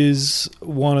is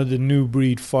one of the new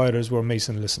breed fighters where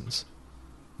Mason listens,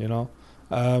 you know.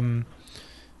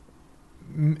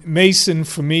 Mason,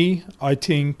 for me, I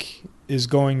think is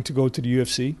going to go to the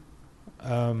UFC.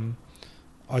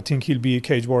 I think he'll be a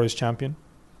Cage Warriors champion.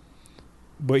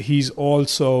 But he's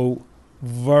also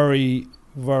very,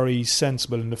 very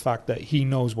sensible in the fact that he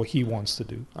knows what he wants to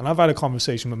do. And I've had a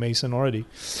conversation with Mason already.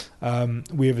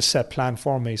 We have a set plan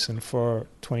for Mason for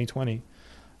 2020.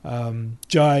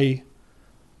 Jai,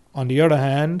 on the other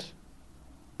hand,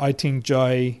 I think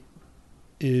Jai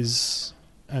is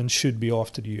and should be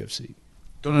off to the UFC.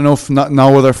 Done enough,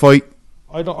 no other fight.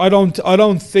 I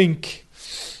don't think.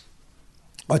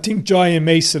 I think Jai and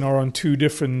Mason are on 2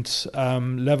 different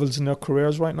levels in their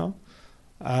careers right now,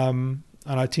 and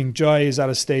I think Jai is at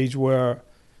a stage where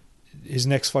his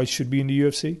next fight should be in the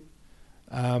UFC.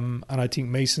 And I think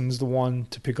Mason's the one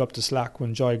to pick up the slack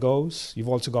when Jai goes. You've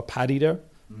also got Paddy there.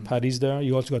 Paddy's there.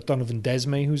 You also got Donovan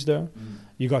Desmay, who's there.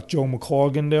 You got Joe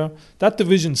McCorgan there. That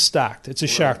division's stacked. It's a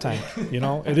shark tank, you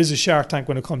know. It is a shark tank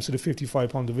when it comes to the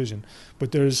 55-pound division.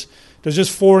 But there's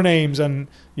just 4 names, and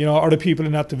you know, other people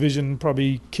in that division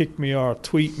probably kick me or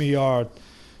tweet me or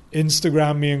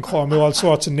Instagram me and call me all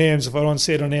sorts of names if I don't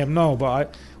say their name now.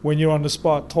 But when you're on the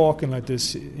spot talking like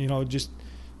this, you know, just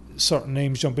certain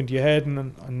names jump into your head,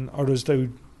 and others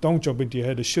don't jump into your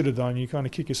head. It should have done. You kind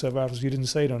of kick yourself after you didn't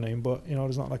say their name, but you know,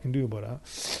 there's nothing I can do about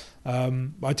that.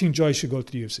 I think Jai should go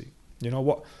to the UFC. You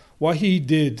know what he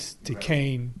did to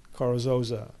Kane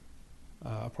Carrizosa.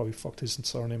 I probably fucked his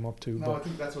surname up too. No, but I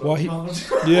think that's what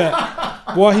I'm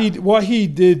yeah, what he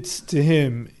did to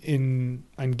him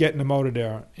and getting him out of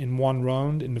there in 1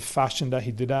 round in the fashion that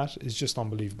he did that is just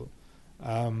unbelievable.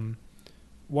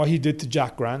 What he did to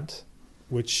Jack Grant,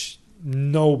 which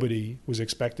nobody was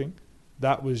expecting.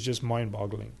 That was just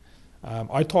mind-boggling.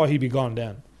 I thought he'd be gone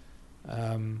then.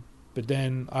 But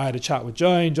then I had a chat with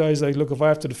Jai, and Jai's like, look, if I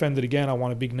have to defend it again, I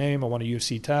want a big name, I want a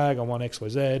UFC tag, I want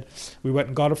XYZ. We went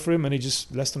and got it for him, and he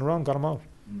just, less than a round, got him out.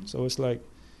 So it's like,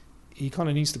 he kind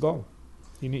of needs to go.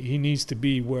 He needs to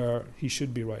be where he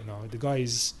should be right now. The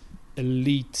guy's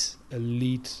elite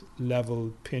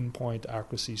level, pinpoint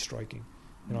accuracy striking.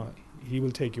 You know, he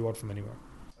will take you out from anywhere.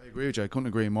 I agree with you. I couldn't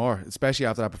agree more, especially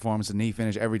after that performance. The knee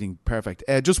finish, everything perfect.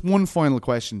 Just one final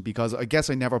question, because I guess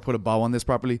I never put a bow on this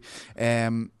properly.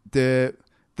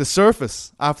 The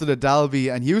surface after the Dalby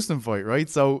and Houston fight, right?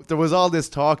 So there was all this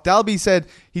talk. Dalby said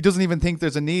he doesn't even think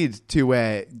there's a need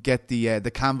to get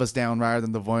the canvas down rather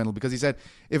than the vinyl, because he said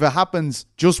if it happens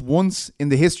just once in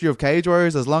the history of Cage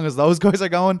Warriors, as long as those guys are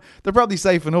going, they're probably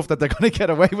safe enough that they're going to get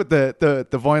away with the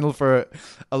vinyl for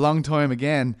a long time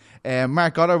again.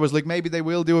 Mark Goddard was like, maybe they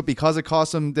will do it because it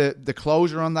cost them the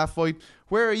closure on that fight.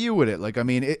 Where are you with it? Like, I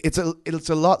mean, it's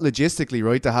a lot logistically,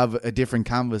 right, to have a different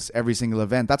canvas every single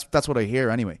event. That's what I hear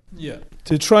anyway. Yeah.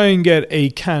 To try and get a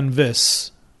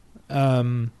canvas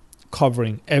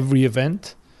covering every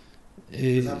event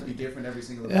Does it have to be different every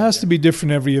single It event? has to be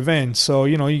different every event. So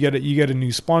you get a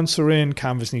new sponsor in,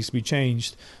 canvas needs to be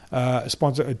changed. A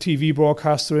TV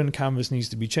broadcaster in, canvas needs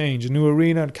to be changed. A new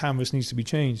arena, canvas needs to be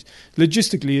changed.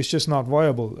 Logistically, it's just not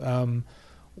viable.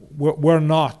 We're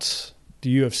not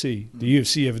the UFC. The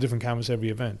UFC have a different canvas every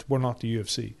event. We're not the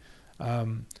UFC.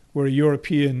 We're a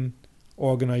European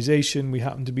organization. We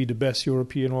happen to be the best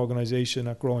European organization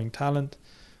at growing talent.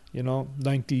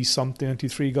 90-something,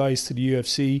 93 guys to the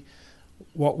UFC.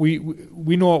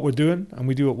 We know what we're doing, and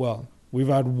we do it well. We've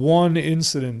had one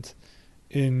incident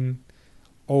in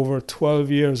over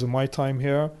 12 years of my time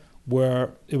here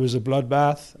where it was a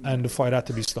bloodbath and the fight had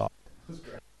to be stopped. If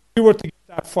we were to get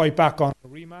that fight back on a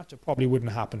rematch, it probably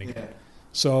wouldn't happen again.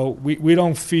 So we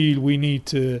don't feel we need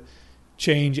to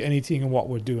change anything in what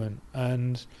we're doing.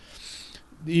 And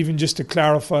even just to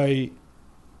clarify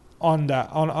on that,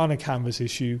 on a canvas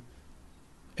issue,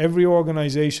 every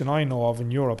organization I know of in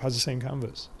Europe has the same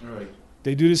canvas. Right.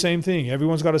 They do the same thing.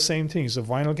 Everyone's got the same thing. It's a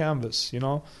vinyl canvas,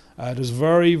 There's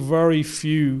very, very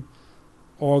few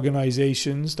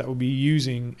organizations that will be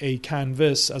using a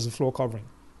canvas as a floor covering,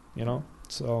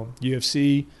 So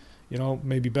UFC,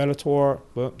 maybe Bellator,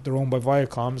 but they're owned by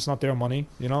Viacom. It's not their money,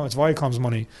 it's Viacom's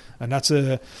money. And that's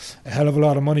a hell of a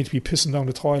lot of money to be pissing down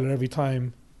the toilet every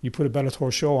time you put a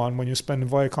Bellator show on when you're spending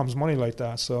Viacom's money like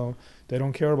that. So they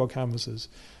don't care about canvases.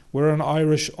 We're an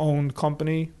Irish-owned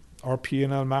company. Our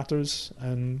P&L matters,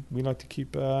 and we like to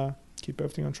keep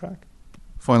everything on track.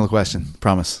 Final question,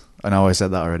 promise. I know I said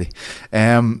that already.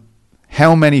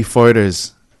 How many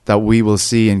fighters that we will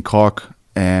see in Cork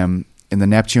in the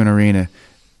Neptune Arena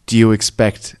do you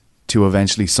expect to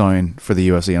eventually sign for the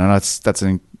UFC? And I know that's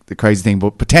the crazy thing,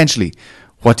 but potentially,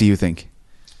 what do you think?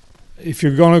 If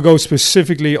you're going to go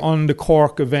specifically on the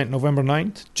Cork event, November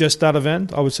 9th, just that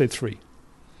event, I would say 3.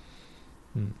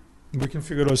 We can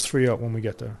figure those 3 out when we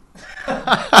get there.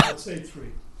 I'd say 3.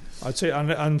 I'd say,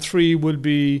 and 3 would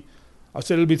be, I'd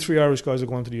say it'll be 3 Irish guys that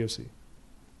go into the UFC.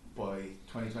 By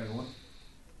 2021?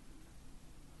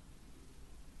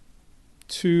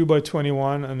 2 by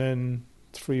 21, and then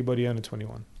 3 by the end of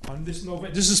 21. On this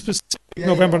is specific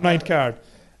November 9th card,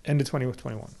 end of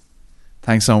 2021.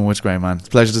 Thanks so much, Graham, man. It's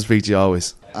a pleasure to speak to you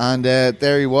always. And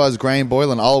there he was, Graham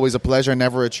Boylan. Always a pleasure,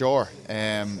 never a chore.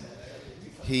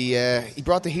 He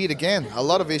brought the heat again. A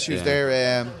lot of issues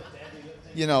there,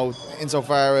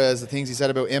 insofar as the things he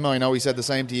said about Emma. I know he said the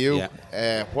same to you.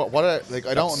 Yeah.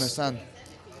 I don't understand.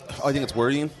 I think it's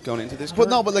worrying going into this. But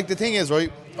the thing is,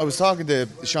 right, I was talking to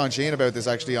Sean Sheehan about this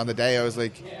actually on the day. I was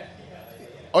like,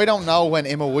 I don't know when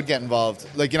Emma would get involved.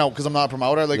 Because I'm not a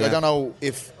promoter. I don't know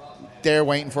if they're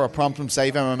waiting for a prompt from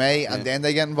Safe MMA and then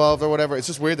they get involved or whatever. It's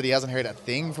just weird that he hasn't heard a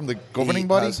thing from the governing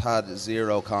body. He has had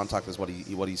zero contact, is what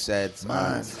he said.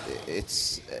 Man. And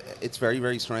it's very,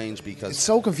 very strange because it's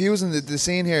so confusing. The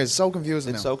scene here is so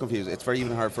confusing. It's so confusing. It's very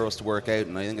even hard for us to work out,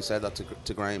 and I think I said that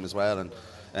to Graham as well.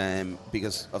 And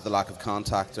because of the lack of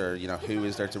contact, or who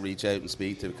is there to reach out and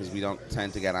speak to, because we don't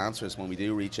tend to get answers when we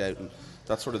do reach out, and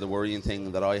that's sort of the worrying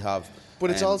thing that I have. But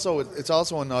it's also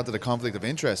a nod to the conflict of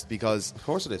interest, because of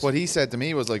course it is. What he said to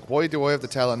me was like, why do I have to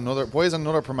tell why is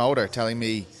another promoter telling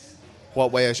me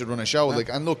what way I should run a show?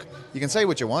 And look, you can say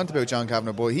what you want about John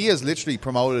Kavanagh, but he has literally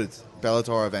promoted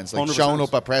Bellator events, 100%. showing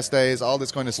up at press days, all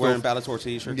this kind of stuff. Wearing Bellator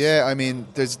t-shirts. Yeah, I mean,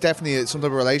 there's definitely some type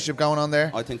of relationship going on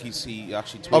there. I think he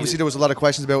actually tweeted. Obviously, there was a lot of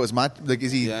questions about his match.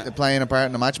 Is he playing a part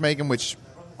in the matchmaking? Which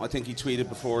I think he tweeted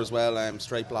before as well.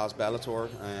 Straight blast Bellator.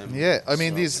 I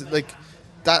mean, these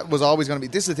that was always going to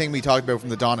be. This is the thing we talked about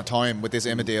from the dawn of time with this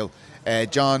Emma deal.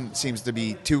 John seems to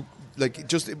be too.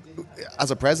 Just as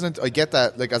a president, I get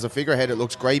that. As a figurehead, it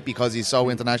looks great because he's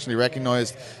so internationally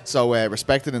recognised, so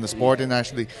respected in the sport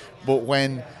internationally. But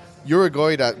when you're a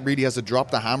guy that really has to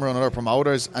drop the hammer on other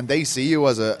promoters, and they see you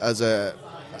as a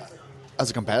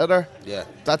competitor,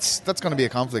 that's going to be a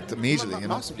conflict immediately.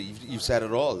 Massively. You've said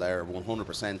it all there,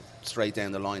 100% straight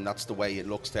down the line. That's the way it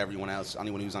looks to everyone else,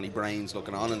 anyone who's any brains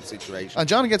looking on in the situation. And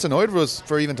John gets annoyed with us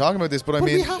for even talking about this, but I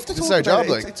mean, we have to this is our job.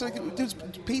 It's like there's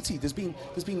been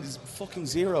fucking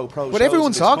zero pro. But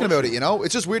everyone's talking about it.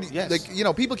 It's just weird. Yes.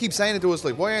 people keep saying it to us.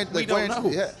 Why aren't we don't know?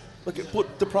 Yeah.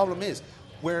 But the problem is,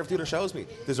 where have the other shows been?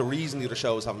 There's a reason the other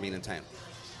shows haven't been in town.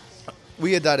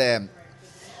 We had that.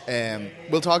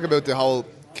 We'll talk about the whole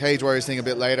Cage Warriors thing a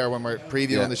bit later when we're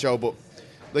previewing the show. But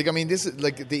this is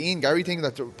the Ian Gary thing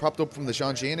that propped up from the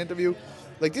Sean Sheehan interview.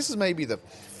 This is maybe the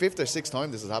 5th or 6th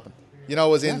time this has happened.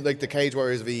 As in the Cage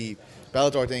Warriors v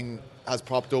Bellator thing has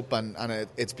propped up and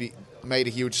it's made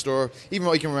a huge stir. Even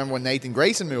I can remember when Nathan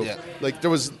Grayson moved. Yeah. There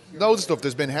was loads of stuff.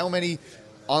 There's been how many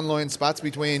online spats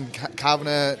between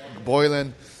Kavanagh,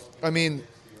 Boylan. I mean,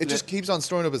 It just keeps on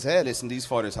stirring up his head. Listen, these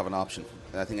fighters have an option.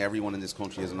 I think everyone in this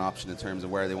country has an option in terms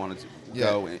of where they want to Yeah.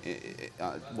 go,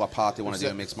 what path they want to do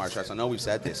in mixed martial arts. I know we've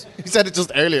said this, He said it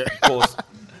just earlier. but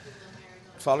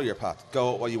follow your path.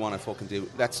 Go what you want to fucking do.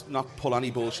 Let's not pull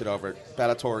any bullshit over it.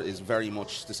 Bellator is very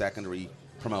much the secondary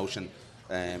promotion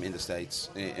in the States.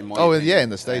 In my opinion. Yeah, in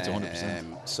the States,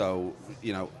 100%. So,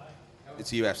 you know,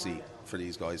 it's UFC for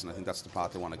these guys, and I think that's the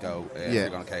path they want to go if Yeah. they're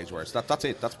going to Cage Warriors. That's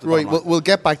it. That's the Right, bottom line. we'll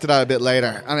get back to that a bit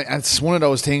later. And it's one of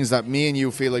those things that me and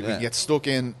you feel like Yeah. we get stuck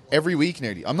in every week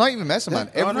nearly. I'm not even messing, man.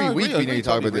 Yeah. No, Every no, I week agree, we need to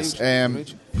talk totally about this.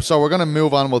 agree. So we're going to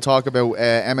move on. We'll talk about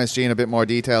MSG in a bit more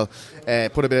detail,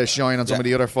 put a bit of shine on some of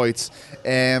the other fights.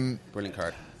 Brilliant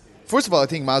card. First of all, I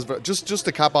think Masvidal, just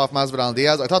to cap off Masvidal and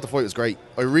Diaz, I thought the fight was great.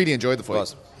 I really enjoyed the fight.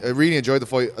 Was. I really enjoyed the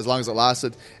fight as long as it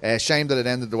lasted. Shame that it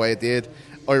ended the way it did.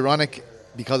 Ironic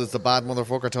because it's a bad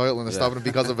motherfucker title and it's stopping it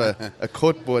because of a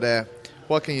cut, but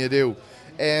what can you do?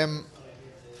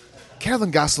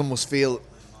 Kelvin Gastelum must feel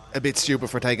a bit stupid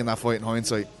for taking that fight in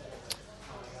hindsight.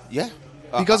 Yeah.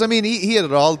 Because, I mean, he had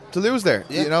it all to lose there,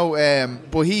 Yeah. you know.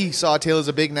 But he saw Till as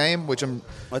a big name, which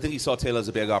I think he saw Till as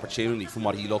a big opportunity from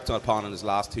what he looked upon in his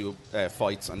last two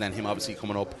fights, and then him obviously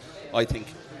coming up. I think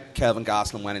Kelvin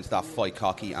Gastelum went into that fight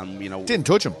cocky, and you know didn't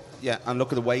touch him. Yeah, and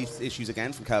look at the weight issues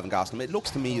again from Kelvin Gastelum. It looks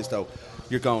to me as though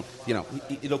you're going, you know,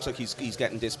 it looks like he's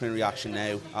getting disciplinary action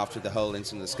now after the whole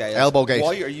incident of the scale. Elbow gate.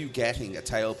 Why are you getting a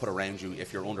tail put around you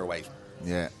if you're underweight?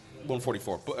 Yeah.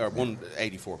 144 or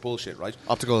 184, bullshit, right?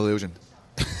 Optical illusion.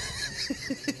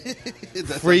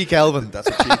 Free Kelvin. That's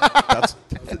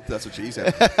what she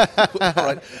said. All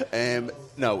right.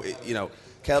 No, you know,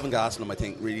 Kelvin Gastelum, I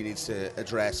think, really needs to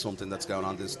address something that's going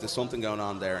on. There's something going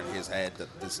on there in his head that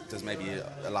there's maybe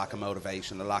a lack of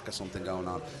motivation, a lack of something going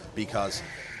on. Because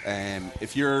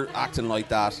if you're acting like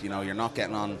that, you know, you're not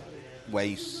getting on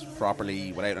weight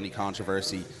properly without any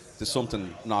controversy. There's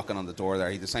something knocking on the door there.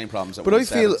 He had the same problems. At But I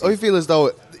feel as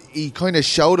though he kind of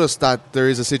showed us that there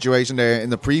is a situation there in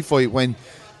the pre-fight when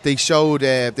they showed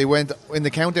they went in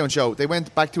the countdown show. They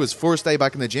went back to his first day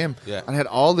back in the gym and had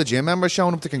all the gym members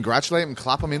showing up to congratulate him and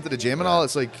clap him into the gym and all.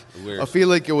 It's like Weird. I feel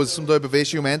like it was some type of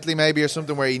issue mentally maybe or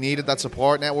something where he needed that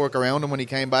support network around him when he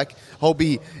came back. Hope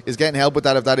he is getting help with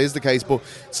that if that is the case. But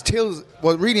Till,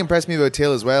 what really impressed me about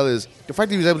Till as well is the fact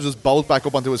that he was able to just bolt back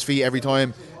up onto his feet every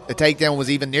time a takedown was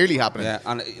even nearly happening. Yeah,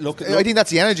 and look, I think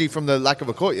that's the energy from the lack of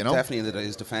a cut, you know? definitely in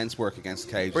his defence work against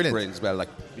the cage. Brilliant as well. Like,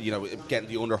 you know, getting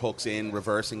the underhooks in,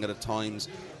 reversing it at times.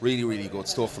 Really, really good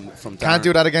stuff from Darren. Can't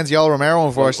do that against Yoel Romero,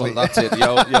 unfortunately. Well, that's it.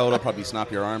 Yoel will probably snap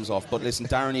your arms off. But listen,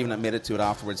 Darren even admitted to it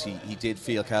afterwards. He did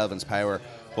feel Kelvin's power.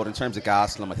 But in terms of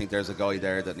Gastelum, I think there's a guy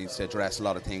there that needs to address a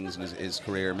lot of things in his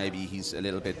career. Maybe he's a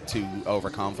little bit too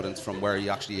overconfident from where he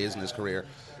actually is in his career.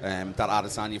 That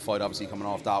Adesanya fight, obviously coming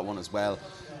off that one as well.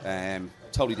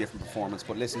 Totally different performance.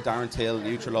 But listen, Darren Till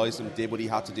neutralised him, did what he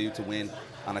had to do to win.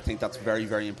 And I think that's very,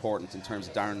 very important in terms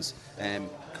of Darren's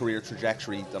career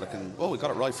trajectory. That I can... Oh, we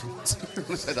got it right.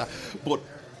 From say that. But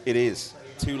it is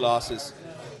 2 losses,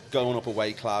 going up a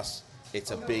weight class.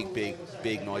 It's a big, big,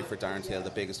 big night for Darren Till, the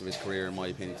biggest of his career, in my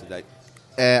opinion, today.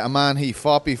 A man he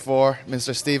fought before,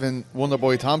 Mr. Stephen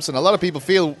Wonderboy Thompson. A lot of people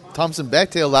feel Thompson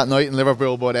bet Till that night in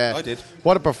Liverpool, but I did.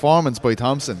 What a performance by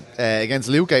Thompson against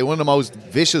Luque, one of the most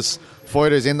vicious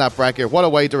fighters in that bracket. What a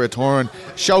way to return.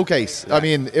 Showcase. Yeah. I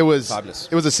mean, it was Fabulous.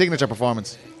 It was a signature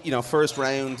performance. You know, first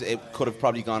round, it could have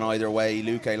probably gone either way.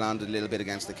 Luque landed a little bit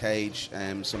against the cage,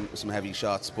 some heavy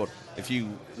shots. But if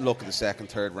you look at the second,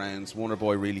 third rounds,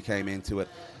 Wonderboy really came into it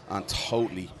and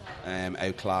totally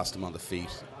outclassed him on the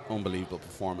feet. Unbelievable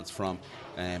performance from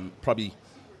probably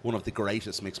one of the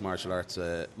greatest mixed martial arts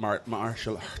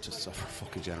martial artists of our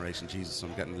fucking generation. Jesus,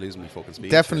 I'm losing my fucking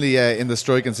speech. Definitely in the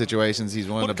striking situations, he's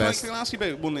one of the best. Can I ask you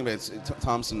about one thing about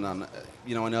Thompson? And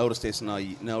you know, I noticed this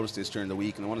during the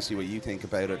week, and I want to see what you think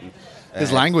about it. And,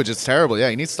 His language is terrible. Yeah,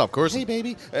 he needs to stop cursing. Hey,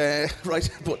 baby. Right,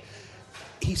 but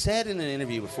he said in an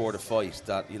interview before the fight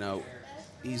that, you know,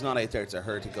 he's not out there to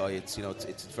hurt a guy. It's, you know,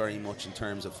 it's very much in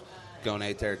terms of going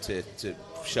out there to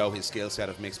show his skill set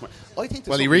of mixed martial. I think.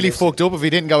 Well, he really fucked up if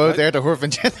he didn't go out there to hurt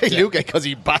Vincente Luque because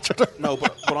he battered him. No,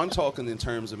 but I'm talking in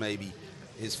terms of maybe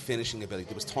his finishing ability.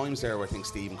 There was times there where I think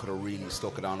Stephen could have really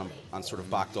stuck it on him and sort of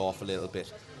backed off a little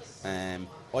bit.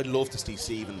 I'd love to see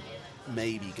Stephen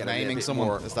maybe get Naming a little bit someone,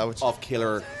 more is that what of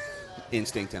killer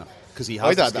instinct in him, because he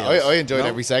has. I enjoyed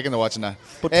every second of watching that.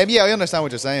 But yeah, I understand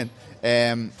what you're saying.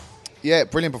 Yeah,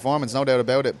 brilliant performance, no doubt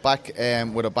about it. Back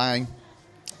with a bang.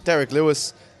 Derek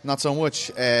Lewis, not so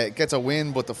much. Gets a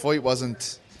win, but the fight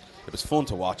wasn't. It was fun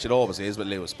to watch. It always is with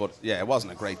Lewis, but yeah, it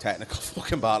wasn't a great technical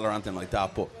fucking battle or anything like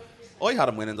that. But I had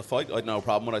him winning the fight. I had no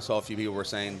problem with it. I saw a few people were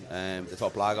saying they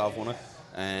thought Blagov won it.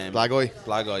 Blagoy.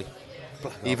 Blagoy.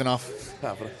 Even off.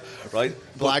 Right?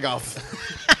 Blagoff.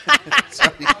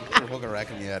 Sorry, I'm fucking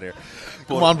wrecking me out here.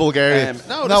 Come on, Bulgaria.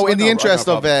 No, in the interest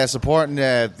no of supporting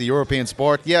the European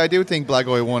sport, yeah, I do think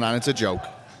Blagoy won, and it's a joke.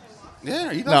 Yeah,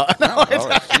 are you No, all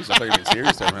right. Jeez, I thought you were being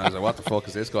serious there, man. I was like, what the fuck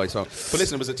is this guy? So, but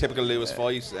listen, it was a typical Lewis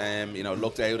fight.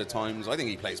 Looked out at times. I think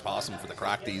he plays possum for the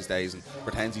crack these days and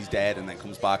pretends he's dead and then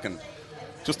comes back and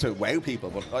just to wow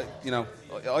people. But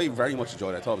I very much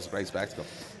enjoyed it. I thought it was a great spectacle.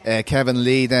 Kevin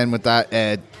Lee then with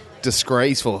that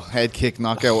disgraceful head kick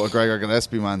knockout of Gregor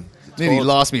Gillespie, man. Nearly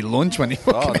lost me lunch when he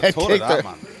fucking head the kicked that, her.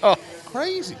 man. Oh,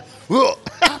 Crazy. Whoa.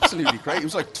 Absolutely crazy. It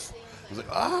was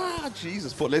like,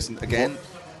 Jesus. But listen, again,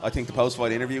 I think the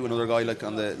post-fight interview, another guy like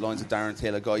on the lines of Darren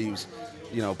Till, a guy who's,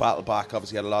 battled back,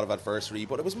 obviously had a lot of adversity,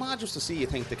 but it was mad just to see, I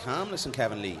think, the calmness in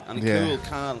Kevin Lee, and cool,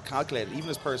 calm, calculated, even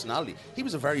his personality. He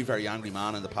was a very, very angry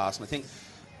man in the past, and I think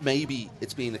maybe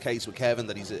it's been the case with Kevin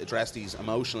that he's addressed these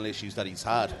emotional issues that he's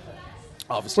had.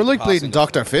 Obviously, we're like bleeding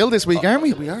Dr. Phil this week, aren't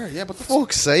we? We are, yeah. But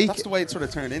fuck's sake, that's the way it sort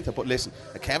of turned into. But listen,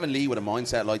 a Kevin Lee with a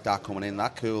mindset like that coming in,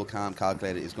 that cool, calm,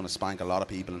 calculated, is going to spank a lot of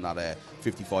people in that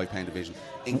 55-pound division.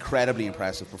 Incredibly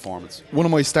impressive performance. One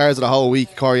of my stars of the whole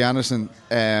week, Corey Anderson.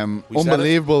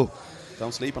 Unbelievable.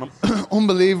 Don't sleep on him.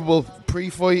 Unbelievable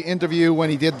pre-fight interview when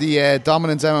he did the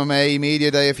Dominance MMA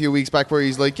media day a few weeks back, where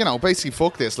he's like, basically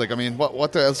fuck this. Like, I mean,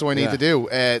 what else do I need to do?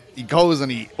 He goes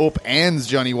and he upends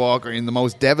Johnny Walker in the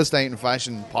most devastating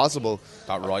fashion possible.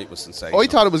 That right was sensational. I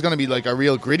thought it was going to be like a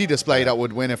real gritty display that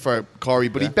would win it for Corey,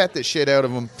 but he bet the shit out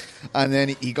of him. And then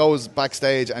he goes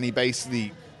backstage and he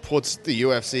basically puts the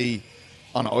UFC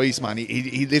on ice, man.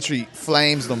 He literally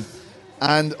flames them.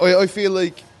 And I feel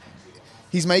like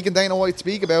he's making Dana White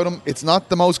speak about him. It's not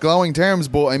the most glowing terms,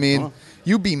 but I mean,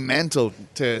 you'd be mental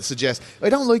to suggest. I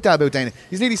don't like that about Dana.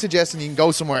 He's nearly suggesting you can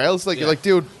go somewhere else. Like, you're like,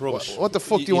 dude, what the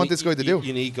fuck do you want this guy to do?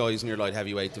 You need guys in your light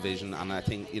heavyweight division, and I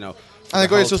think, and the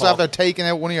guy's just after taking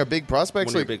out one of your big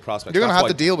prospects. One of your big prospects. You're going to have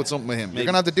to deal with something with him. You're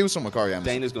going to have to do something with Corey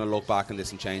Anderson. Dana's going to look back on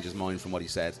this and change his mind from what he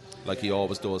said, like he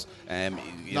always does.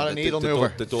 Not a needle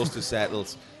mover. The dust is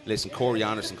settled. Listen, Corey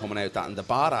Anderson coming out that, and the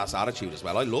badass attitude as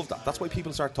well. I love that. That's why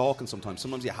people start talking sometimes.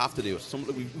 Sometimes you have to do it.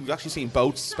 We've actually seen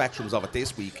both spectrums of it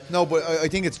this week. No, but I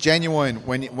think it's genuine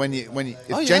when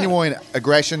it's genuine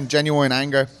aggression, genuine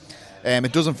anger.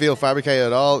 It doesn't feel fabricated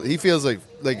at all. He feels like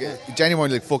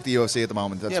genuinely like fuck the UFC at the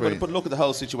moment. That's but look at the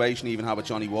whole situation he even had with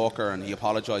Johnny Walker, and he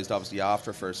apologised obviously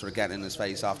after for sort of getting in his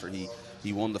face after he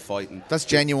won the fight. And that's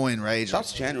genuine rage.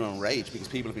 That's genuine rage, because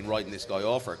people have been writing this guy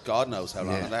off for God knows how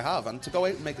long, and they have. And to go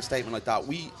out and make a statement like that,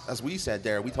 as we said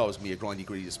there, we thought it was going to be a grindy,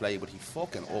 gritty display, but he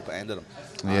fucking upended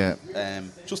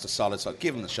him. Just a solid shot.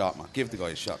 Give him the shot, man. Give the guy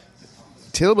a shot.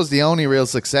 Till was the only real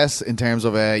success in terms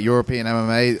of European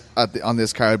MMA on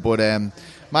this card, but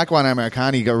Makwan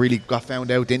Amirkhani got found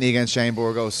out, didn't he, against Shane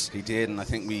Burgos? He did, and I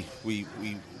think we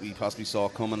possibly saw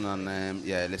it coming, and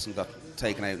listen, got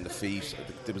taken out in the feet.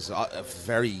 There was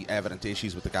very evident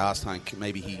issues with the gas tank.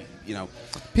 Maybe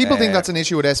people think that's an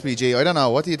issue with SBG. I don't know.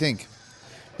 What do you think?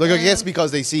 Like, I guess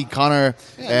because they see Conor.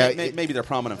 Maybe they're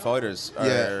prominent fighters,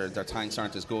 or their tanks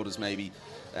aren't as good as maybe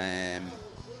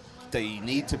they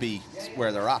need to be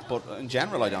where they're at. But in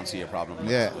general, I don't see a problem.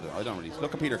 Yeah. I don't really.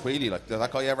 Look at Peter Queally. Like, has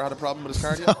that guy ever had a problem with his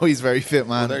cardio? No, he's very fit,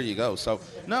 man. Well, there you go. So,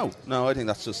 no, I think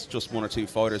that's just one or two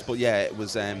fighters. But yeah, it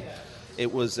was a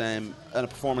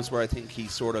performance where I think he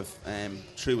sort of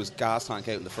threw his gas tank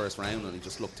out in the first round, and he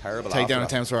just looked terrible. Takedown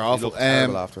attempts were awful.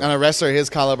 And a wrestler his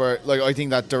caliber, like, I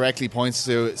think that directly points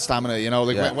to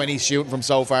stamina. When he's shooting from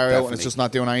so far out and it's just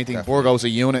not doing anything. Burgos a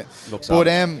unit. But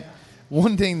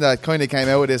one thing that kind of came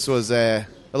out of this was a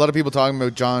lot of people talking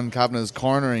about John Kavanagh's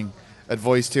cornering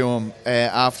advice to him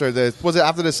after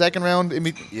the second round? And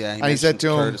he said to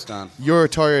him, Kurdistan. "You're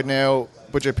tired now,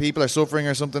 but your people are suffering,"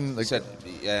 or something. Like, said,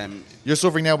 "You're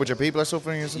suffering now, but your people are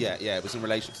suffering," or something. Yeah, it was in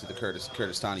relation to the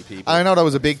Kurdistani people. I know that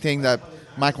was a big thing that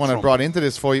Makwan had brought into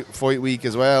this fight week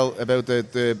as well, about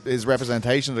his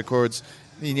representation of the Kurds.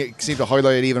 He seemed to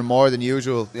highlight it even more than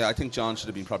usual. Yeah, I think John should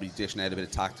have been probably dishing out a bit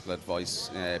of tactical advice,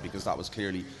 because that was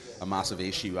clearly a massive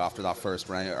issue after that first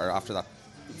round, or after that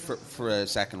for a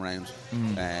second round.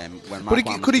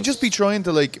 When could he just be trying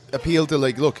to appeal to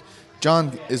look,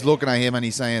 John is looking at him and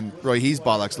he's saying, right, he's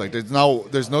bollocks. Like,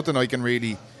 there's nothing I can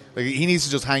really. Like, he needs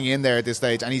to just hang in there at this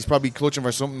stage, and he's probably clutching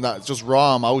for something that's just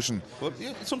raw emotion. But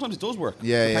yeah, sometimes it does work.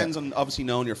 Yeah, depends on obviously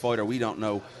knowing your fighter. We don't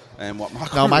know what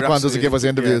Makwan. No, Makwan doesn't give us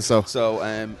interviews, so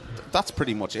that's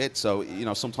pretty much it. So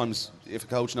sometimes if a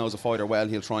coach knows a fighter well,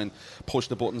 he'll try and push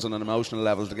the buttons on an emotional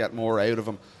level to get more out of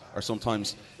him. Or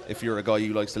sometimes if you're a guy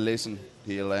who likes to listen,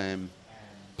 he'll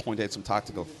point out some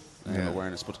tactical.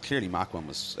 awareness. But clearly Macklin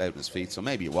was out on his feet, so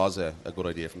maybe it was a good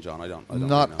idea from John. I don't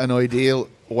Not really know. an ideal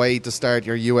way to start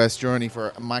your US journey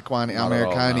for Makwan Not at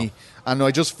all, Amirkhani. no. And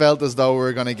I just felt as though we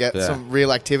were going to get Yeah. some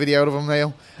real activity out of him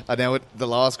now. And now the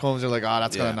loss comes, you're like,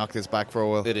 that's going Yeah. to knock this back for a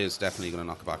while. It is definitely going to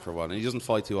knock it back for a while. And he doesn't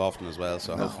fight too often as well,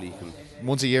 so hopefully he can...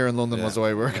 Once a year in London Yeah. was the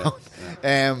way we were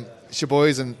going.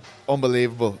 Sheboygan,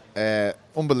 unbelievable.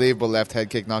 Unbelievable left head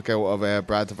kick knockout of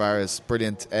Brad Tavares.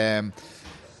 Brilliant.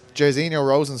 Jairzinho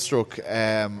Rosenstruck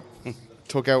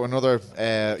took out another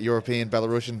European,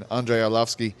 Belarusian, Andrei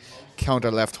Arlovsky.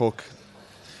 Counter left hook.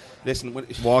 Listen,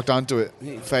 Walked onto it.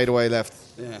 Fade away left.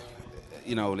 yeah,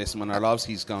 listen, when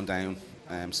Arlovsky's gone down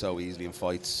so easily in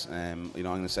fights, I'm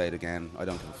going to say it again. I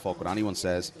don't give a fuck what anyone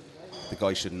says. The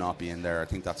guy should not be in there. I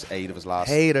think that's 8 of his last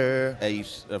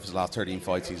 13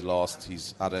 fights he's lost.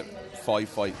 He's had a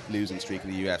 5-fight losing streak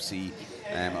in the UFC.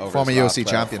 Over Former his last UFC 12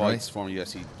 champion, fights. right? Former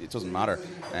UFC. It doesn't matter.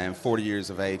 40 years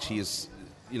of age. He is.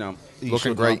 He Looking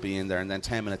should great. not be in there. And then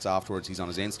 10 minutes afterwards, he's on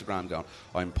his Instagram going,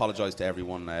 "I apologise to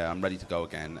everyone. I'm ready to go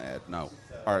again." No,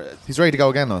 or He's ready to go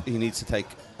again, though. he needs to take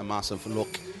a massive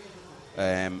look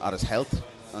at his health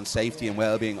and safety and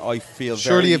well-being. I feel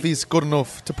Surely very if he's good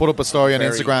enough to put up a story on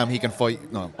very- Instagram, he can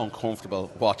fight. No. uncomfortable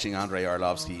watching Andrei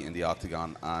Arlovsky in the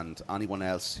octagon, and anyone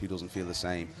else who doesn't feel the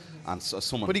same. And so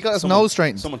someone, But he got his someone- nose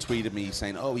straightened. Someone tweeted me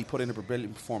saying, "Oh, he put in a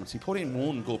brilliant performance. He put in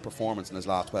one good performance in his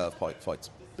last 12 fights."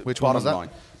 Which one was Bottom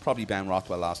that? line, probably Ben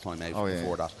Rothwell last time out. Oh, yeah.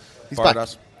 Before that, He's Prior to back.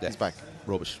 that, yeah, He's back.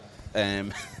 Rubbish.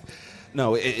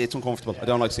 No, it's uncomfortable. I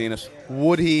don't like seeing it.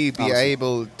 Would he be Honestly.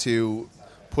 able to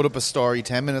put up a story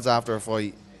 10 minutes after a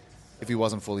fight if he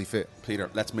wasn't fully fit?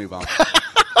 Peter, let's move on.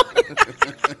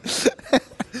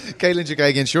 Caitlin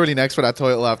Chukagian surely next for that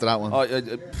title after that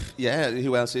one. Yeah,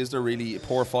 who else is there really? A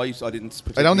poor fight. I don't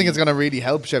think it's going to really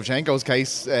help Shevchenko's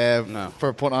case No.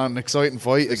 for putting on an exciting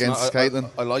fight against Caitlin.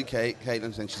 I like Caitlin.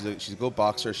 I think she's a good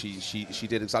boxer. She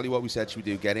did exactly what we said she would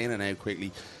do: get in and out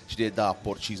quickly. She did that,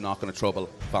 but she's not going to trouble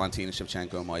Valentina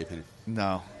Shevchenko, in my opinion.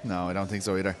 No, I don't think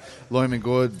so either. Lyman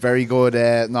Good, very good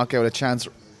knockout, a chance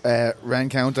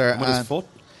round counter. With his and- foot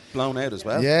blown out as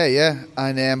well. Yeah.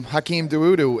 And Hakeem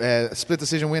Dawodu, split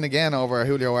decision win again over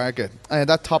Julio Arca.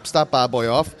 That tops that bad boy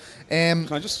off.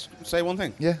 Can I just say one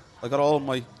thing? Yeah. I got all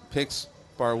my picks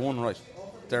bar one right.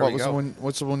 There What we was go. the one?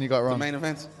 What's the one you got The wrong? main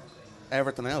event.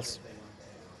 Everything else.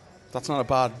 That's not a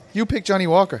bad. You picked Johnny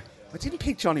Walker. I didn't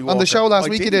pick Johnny Walker. On the show last I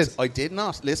week you didn't. did. I did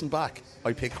not. Listen back.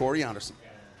 I picked Corey Anderson.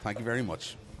 Thank you very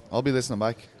much. I'll be listening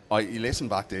back. You listen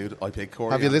back, dude. I picked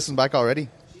Corey Have you Anderson. listened back already?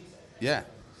 Yeah.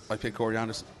 I picked Corey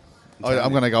Anderson.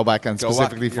 I'm going to go back and Go back.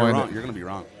 specifically You're find wrong. it. You're going to be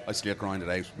wrong. I still grind it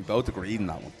out. We both agreed on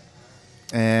that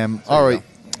one. All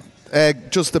right.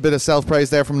 Just a bit of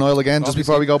self-praise there from Niall again, just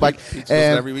before we go back. Pete does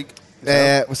it every week.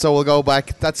 So we'll go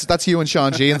back. That's you and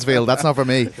Sean Jeansville. That's not for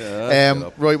me.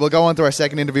 Right, we'll go on to our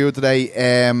second interview today.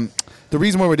 The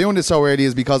reason why we're doing this so early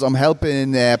is because I'm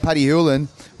helping Paddy Hewlin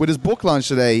with his book launch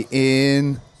today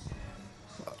in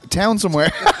town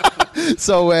somewhere.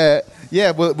 So,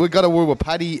 we've got a word with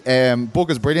Paddy. Book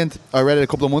is brilliant. I read it a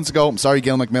couple of months ago. I'm sorry,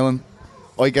 Gil McMillan.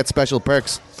 I get special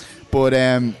perks. But,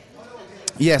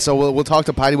 so we'll talk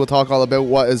to Paddy. We'll talk all about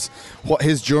what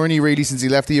his journey really since he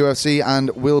left the UFC, and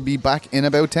we'll be back in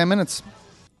about 10 minutes.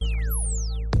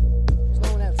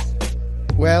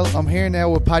 Well, I'm here now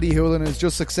with Paddy Hewlin, who's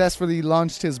just successfully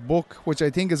launched his book, which I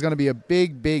think is going to be a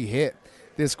big, big hit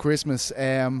this Christmas.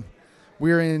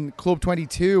 We're in Club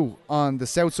 22 on the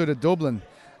south side of Dublin,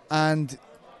 and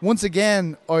once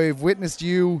again, I've witnessed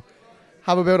you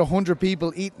have about 100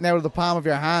 people eating out of the palm of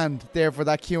your hand there for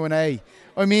that Q&A.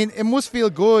 I mean, it must feel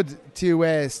good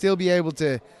to still be able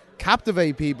to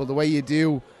captivate people the way you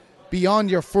do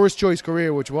beyond your first choice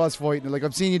career, which was fighting. Like,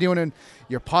 I've seen you doing it in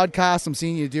your podcast, I'm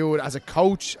seeing you do it as a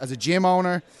coach, as a gym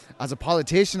owner, as a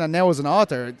politician, and now as an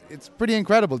author. It's pretty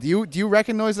incredible. Do you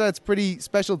recognize that it's a pretty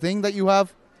special thing that you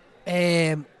have?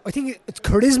 I think it's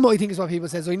charisma, I think is what people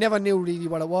say. So I never knew really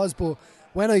what it was, but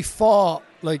when I fought,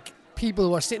 like, people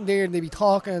were sitting there and they'd be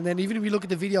talking, and then even if you look at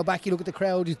the video back, you look at the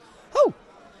crowd,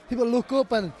 people look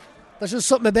up, and there's just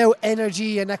something about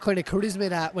energy and that kind of charisma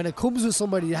that when it comes with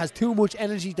somebody that has too much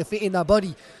energy to fit in their body,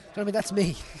 you know what I mean? That's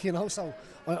me, So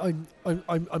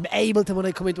I'm able to, when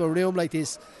I come into a room like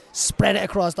this, spread it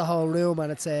across the whole room,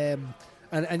 and it's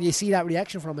and you see that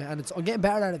reaction from it, and I'm getting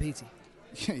better at it, Pete.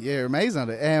 Yeah, you're amazing at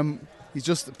it. He's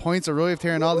just points arrived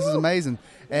here and all. This is amazing.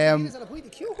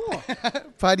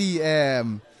 Paddy,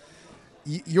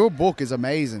 your book is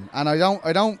amazing, and I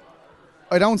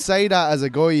don't say that as a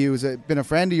guy who's been a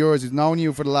friend of yours, who's known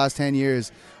you for the last 10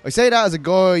 years. I say that as a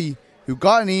guy who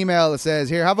got an email that says,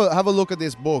 "Here, have a look at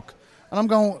this book," and I'm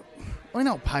going, I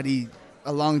know Paddy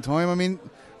a long time. I mean,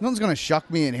 nothing's going to shock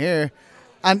me in here.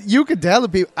 And you could tell the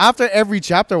people, after every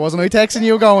chapter, wasn't I texting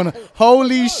you going,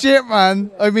 holy shit, man.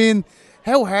 I mean,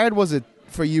 how hard was it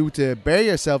for you to bear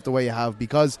yourself the way you have?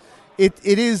 Because it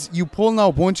is, you pull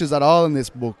no punches at all in this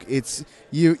book. It's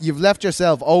you've left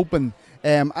yourself open.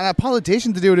 And a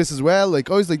politician to do this as well. Like,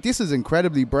 I was like, this is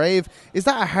incredibly brave. Is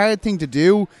that a hard thing to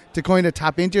do, to kind of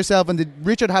tap into yourself? And did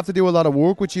Richard have to do a lot of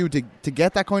work with you to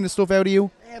get that kind of stuff out of you?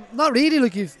 Not really.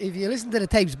 Like, if you listen to the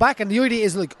tapes back, and the idea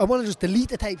is, like, I want to just delete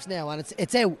the tapes now, and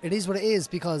it's out. It is what it is,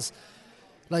 because,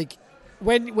 like,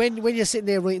 when you're sitting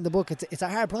there writing the book, it's a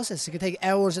hard process. It can take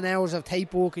hours and hours of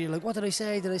tape work, and you're like, what did I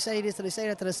say? Did I say this? Did I say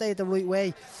that? Did I say it the right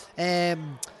way?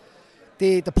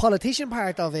 The politician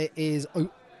part of it is...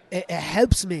 It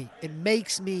helps me. It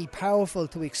makes me powerful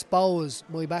to expose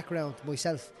my background,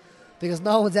 myself. Because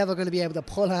no one's ever going to be able to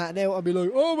pull that out and be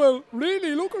like, oh, well,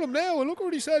 really, look at him now, and look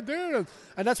what he said there.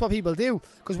 And that's what people do.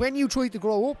 Because when you try to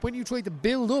grow up, when you try to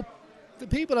build up, the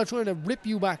people are trying to rip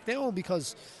you back down,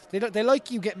 because they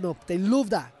like you getting up. They love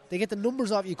that. They get the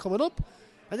numbers off you coming up,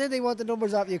 and then they want the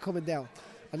numbers off you coming down.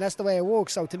 And that's the way it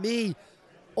works. So to me,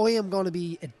 I am going to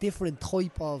be a different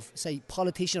type of, say,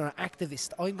 politician or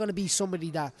activist. I'm going to be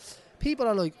somebody that people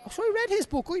are like, oh, so I read his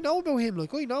book, I know about him,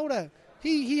 like, I know that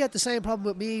he had the same problem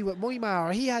with me, with my ma,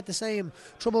 or he had the same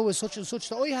trouble with such and such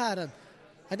that I had.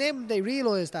 And then they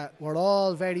realise that we're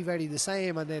all very, very the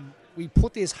same, and then we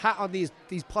put this hat on these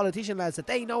politician lads that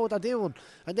they know what they're doing,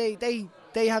 and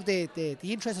they have the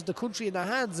interest of the country in their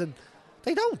hands, and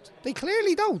they don't. They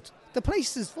clearly don't. The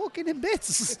place is fucking in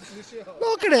bits.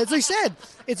 Look at it. As I said,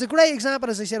 it's a great example,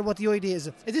 as I said, of what the idea is.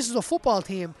 If this is a football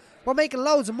team, we're making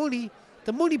loads of money.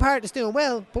 The money part is doing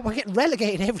well, but we're getting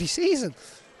relegated every season.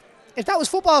 If that was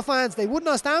football fans, they would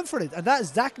not stand for it. And that's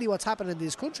exactly what's happening in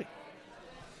this country.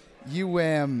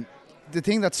 The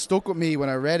thing that stuck with me when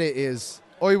I read it is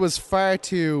I was far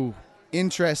too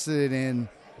interested in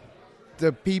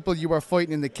the people you were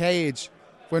fighting in the cage,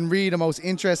 when really the most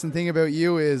interesting thing about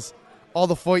you is all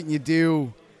the fighting you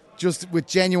do just with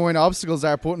genuine obstacles that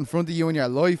are put in front of you in your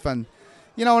life. And,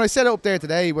 you know, when I said it up there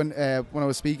today when I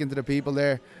was speaking to the people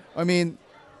there, I mean,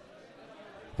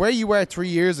 where you were 3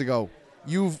 years ago,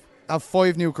 you have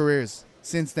 5 new careers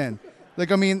since then.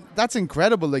 Like, I mean, that's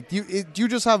incredible. Like, do you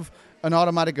just have an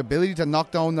automatic ability to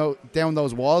knock down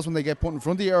those walls when they get put in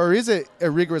front of you? Or is it a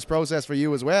rigorous process for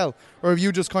you as well? Or have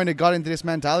you just kind of got into this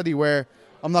mentality where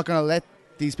I'm not going to let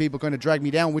these people kind of drag me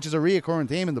down, which is a reoccurring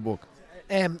theme in the book?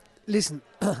 Listen,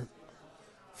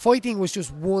 fighting was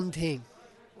just one thing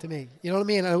to me. You know what I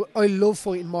mean? I love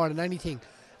fighting more than anything.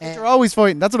 You're always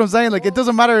fighting. That's what I'm saying. Like, it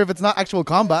doesn't matter if it's not actual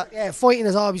combat. Yeah, fighting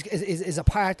is always is a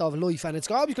part of life, and it's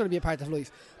always going to be a part of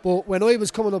life. But when I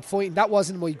was coming up fighting, that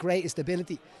wasn't my greatest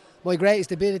ability. My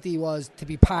greatest ability was to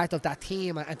be part of that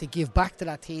team and to give back to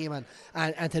that team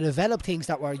and to develop things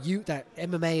that that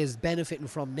MMA is benefiting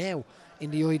from now,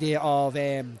 in the idea of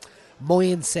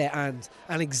mindset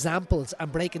and examples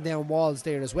and breaking down walls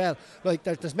there as well. Like,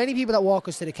 there's many people that walk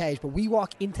us to the cage, but we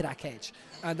walk into that cage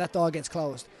and that door gets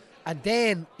closed, and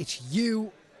then it's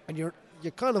you and you're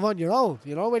kind of on your own,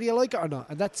 you know, whether you like it or not.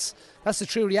 And that's the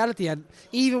true reality. And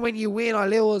even when you win or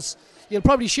lose, you'll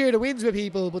probably share the wins with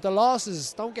people, but the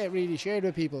losses don't get really shared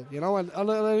with people, you know. And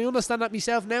I understand that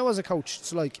myself now as a coach.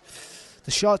 It's like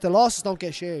the losses don't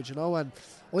get shared, you know. And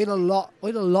I had a lot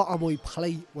on my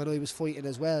plate when I was fighting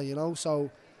as well, you know.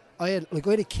 So I had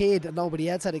a kid and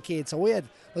nobody else had a kid, so I had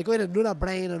another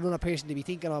brain and another person to be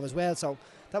thinking of as well. So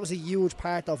that was a huge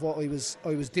part of what I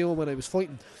was doing when I was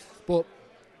fighting. But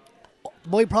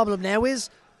my problem now is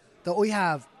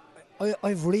that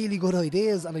I've really good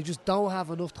ideas and I just don't have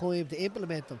enough time to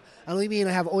implement them. And I mean,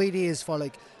 I have ideas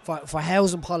for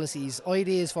housing policies,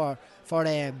 ideas for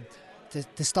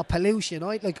to stop pollution,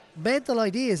 like mental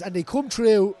ideas, and they come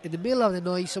true in the middle of the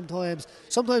night sometimes.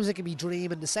 Sometimes it can be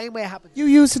dreaming, the same way it happens. You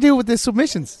used to deal with the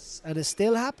submissions. And it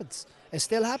still happens.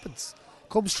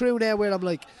 Comes true now where I'm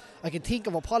like, I can think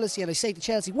of a policy and I say to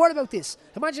Chelsea, what about this?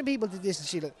 Imagine people did this, and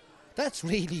she's like, that's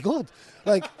really good.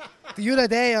 Like, the other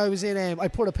day I was in, I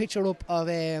put a picture up of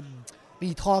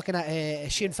me talking at a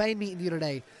Sinn Féin meeting the other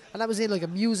day, and I was in like a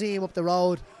museum up the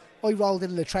road. I rolled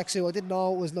in a tracksuit. I didn't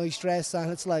know it was nice dress,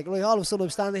 and it's like, right, all of a sudden I'm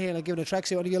standing here and I'm giving a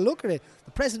tracksuit, and you look at it,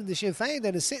 the president of Sinn Féin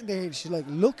then is sitting there and she's like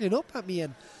looking up at me,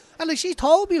 and like she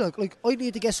told me like I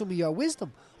need to get some of your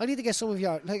wisdom. I need to get some of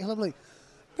your, like, and I'm like,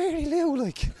 Mary Lou,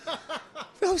 like,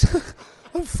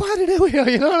 I'm finding out here,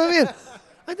 you know what I mean?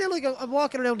 And then, like, I'm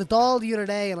walking around the Dáil the other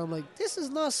day, and I'm like, this is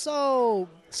not so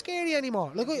scary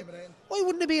anymore. Like, I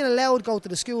wouldn't have been allowed to go to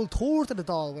the school tour to the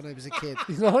Dáil when I was a kid.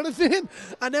 You know what I mean?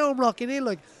 And now I'm rocking in,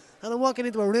 like, and I'm walking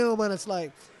into a room, and it's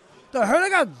like, the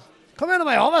Hooligan Come into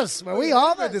my office where we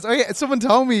office. Oh, yeah, someone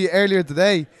told me earlier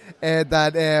today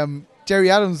that Jerry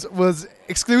Adams was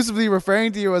exclusively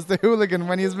referring to you as the hooligan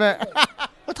when he's met.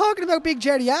 We're talking about Big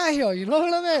Jerry here, you know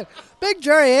what I mean? Big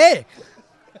Jerry,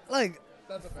 like,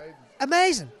 That's amazing.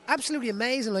 amazing, absolutely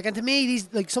amazing. Like, and to me, these,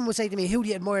 like, someone would say to me, "Who do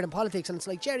you admire in politics?" And it's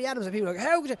like Jerry Adams, and people are like,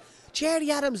 "How could you?"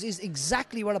 Jerry Adams is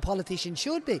exactly what a politician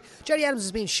should be. Jerry Adams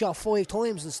has been shot 5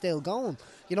 times and still going.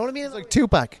 You know what I mean? It's like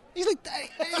Tupac. He's like,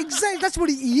 exactly. That's what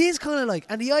he is kind of like.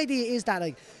 And the idea is that,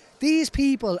 like, these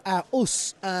people are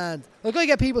us. And like, I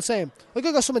get people saying, like,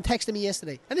 I got someone texting me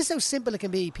yesterday, and this is how simple it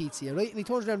can be, Pizza, right? And he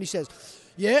turns around and he says,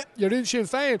 "Yeah, you're in Sinn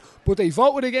Féin, but they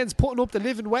voted against putting up the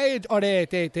living wage or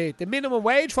the minimum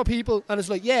wage for people." And it's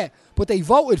like, yeah, but they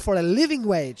voted for a living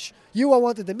wage. You all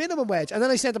wanted the minimum wage. And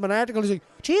then I sent him an article. He's like,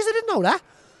 "Jeez, I didn't know that."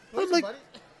 I'm like,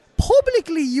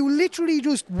 publicly, you literally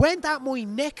just went at my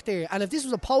neck there. And if this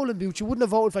was a polling booth, you wouldn't have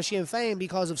voted for Sinn Féin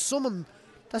because of someone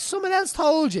else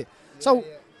told you. So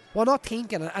we're not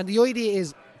thinking. And the idea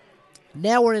is,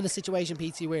 now we're in a situation,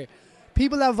 Pizzi, where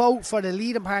people that vote for the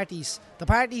leading parties, the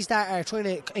parties that are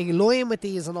trying to align with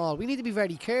these and all, we need to be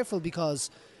very careful,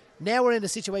 because now we're in a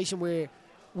situation where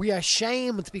we are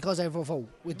shamed because of our vote.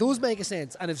 It does make a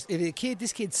sense. And if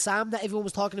this kid Sam that everyone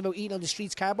was talking about eating on the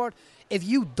streets cardboard, if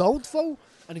you don't vote,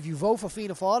 and if you vote for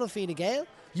Fianna Fáil and Fine Gael,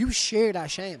 you share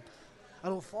that shame.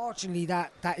 And unfortunately,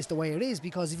 that is the way it is,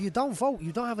 because if you don't vote,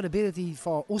 you don't have an ability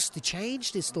for us to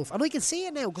change this stuff. And I can see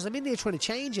it now, because I'm in there trying to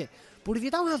change it. But if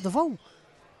you don't have the vote,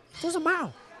 it doesn't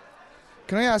matter.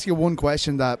 Can I ask you one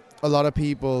question that a lot of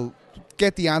people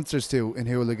get the answers to in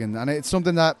Hooligan? And it's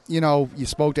something that, you know, you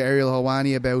spoke to Ariel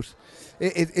Helwani about.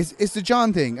 It's the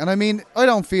John thing. And I mean, I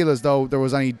don't feel as though there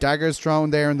was any daggers thrown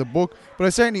there in the book, but I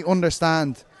certainly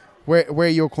understand where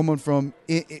you're coming from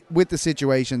with the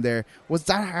situation there. Was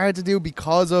that hard to do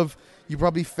because of, you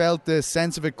probably felt the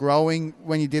sense of it growing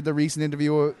when you did the recent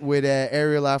interview with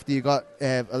Ariel after you got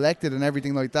elected and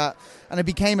everything like that, and it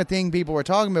became a thing people were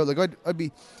talking about? Like, I'd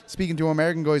be speaking to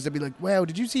American guys, they'd be like, "Wow,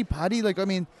 did you see Paddy?" Like, I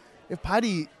mean, if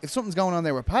something's going on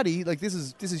there with Paddy, like, this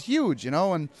is huge, you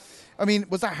know? And I mean,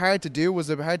 was that hard to do? Was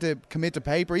it hard to commit to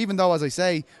paper? Even though, as I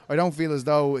say, I don't feel as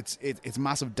though it's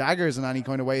massive daggers in any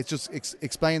kind of way. It's just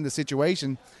explain the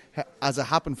situation as it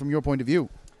happened from your point of view.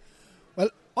 Well,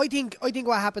 I think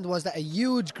what happened was that a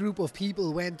huge group of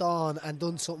people went on and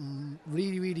done something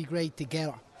really, really great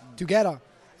together.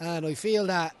 And I feel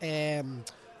that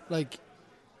like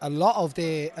a lot of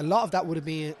that would have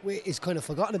been is kind of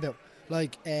forgotten about.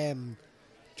 Like,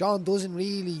 John doesn't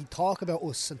really talk about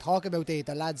us and talk about the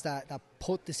lads that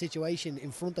put the situation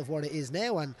in front of what it is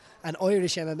now, and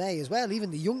Irish MMA as well,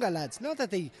 even the younger lads. Not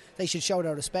that they should show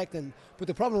their respect, but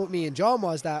the problem with me and John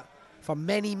was that for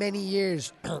many, many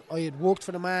years I had worked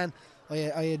for the man, I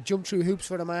had jumped through hoops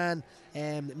for the man,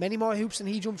 many more hoops than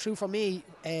he jumped through for me.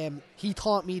 He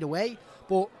taught me the way,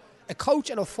 but a coach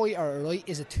and a fighter, right,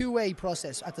 is a two-way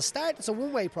process. At the start, it's a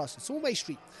one-way process, it's a one-way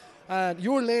street. And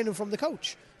you're learning from the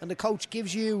coach, and the coach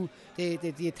gives you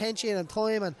the attention and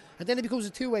time, and then it becomes a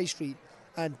two-way street.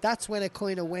 And that's when it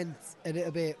kind of went a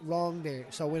little bit wrong there.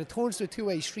 So when it turns to a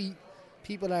two-way street,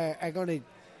 people are going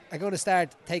to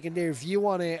start taking their view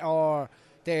on it, or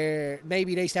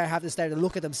maybe they start to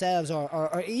look at themselves,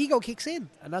 or ego kicks in,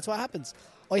 and that's what happens.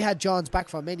 I had John's back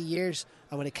for many years,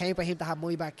 and when it came for him to have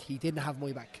my back, he didn't have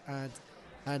my back,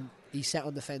 and he sat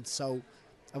on the fence. So,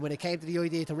 and when it came to the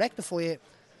idea to rectify it,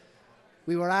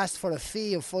 we were asked for a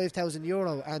fee of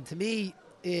 €5,000, and to me,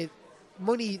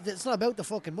 money. It's not about the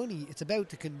fucking money. It's about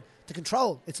the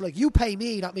control. It's like, you pay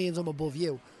me, that means I'm above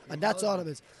you, and that's all it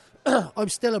is. I'm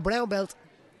still a brown belt.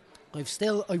 I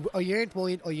earned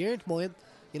mine.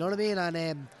 You know what I mean?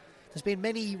 And there's been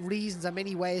many reasons and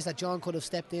many ways that John could have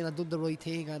stepped in and done the right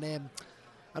thing, and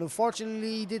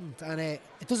unfortunately he didn't. And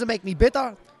it doesn't make me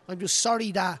bitter. I'm just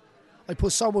sorry that I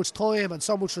put so much time and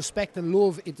so much respect and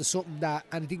love into something and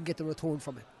I didn't get the return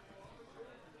from it.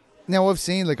 Now, I've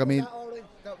seen, like, I mean,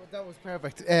 that was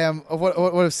perfect.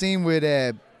 What I've seen with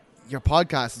your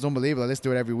podcast is unbelievable. I listen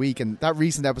to it every week, and that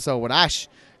recent episode with Ash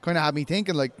kind of had me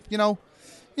thinking, like, you know,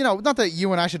 not that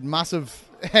you and Ash had massive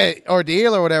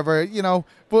ordeal or whatever, you know,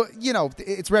 but, you know,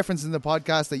 it's referenced in the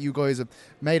podcast that you guys have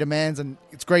made amends, and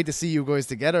it's great to see you guys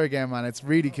together again, man. It's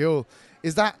really cool.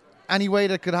 Is that any way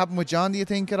that could happen with John, do you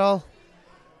think, at all?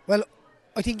 Well,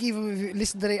 I think even if you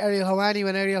listen to Ariel Helwani,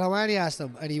 when Ariel Helwani asked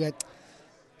him, and he went,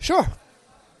 sure.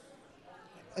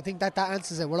 I think that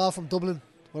answers it. We're all from Dublin.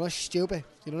 We're not stupid.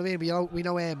 You know what I mean? We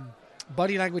know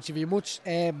body language very much.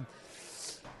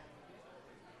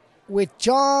 With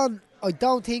John, I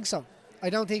don't think so. I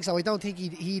don't think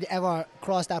he'd ever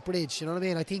cross that bridge. You know what I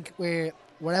mean? I think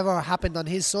wherever happened on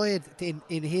his side in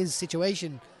his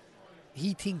situation,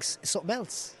 he thinks something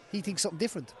else. He thinks something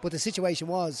different. But the situation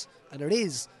was, and it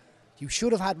is, you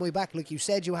should have had my back. Like you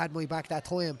said, you had my back that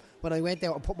time when I went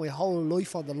out and put my whole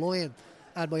life on the line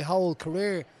and my whole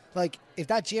career. Like, if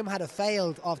that gym had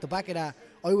failed off the back of that,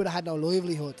 I would have had no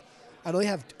livelihood. And I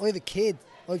have a kid.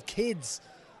 I have kids.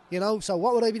 You know, so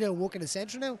what would I be doing working in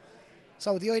Central now?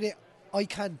 So the idea, I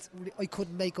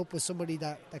couldn't make up with somebody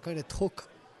that kind of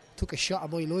took a shot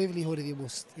at my livelihood, if you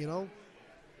must, you know.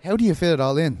 How do you fit it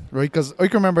all in, right? Because I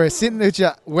can remember sitting with you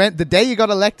the day you got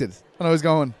elected, and I was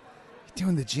going, you're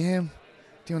doing the gym,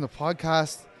 doing the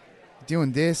podcast,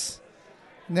 doing this.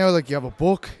 Now, like, you have a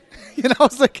book. You know,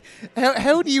 it's like,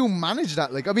 how do you manage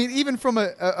that? Like, I mean, even from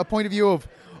a point of view of,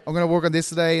 I'm going to work on this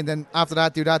today, and then after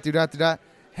that, do that.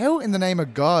 How in the name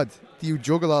of God do you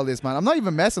juggle all this, man? I'm not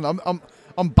even messing.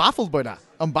 I'm baffled by that.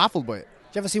 I'm baffled by it.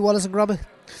 Did you ever see Wallace and Gromit?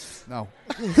 No.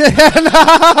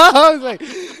 I was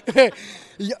like,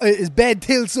 his bed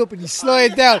tilts up and he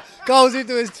slides down, goes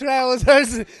into his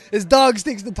trousers, his dog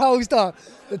sticks the toast on,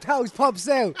 the toast pops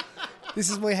out. This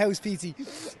is my house, PT.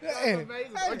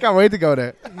 I can't wait to go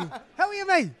there. How are you,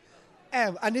 mate?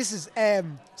 And this is,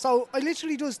 so I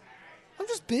literally I'm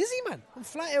just busy, man. I'm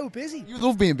flat out busy. You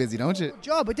love being busy, don't you?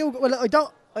 Job, I do. Well, I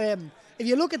don't, if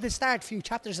you look at the start few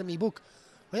chapters of my book,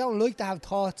 I don't like to have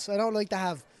thoughts. I like to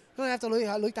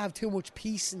have too much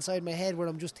peace inside my head where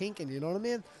I'm just thinking, you know what I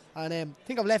mean? And I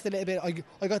think I've left a little bit.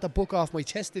 I got the book off my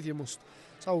chest, if you must.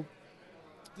 So,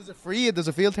 does it free you? Does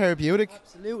it feel therapeutic?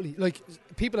 Absolutely. Like,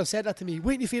 people have said that to me.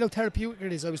 Wait till you feel how therapeutic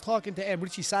it is. I was talking to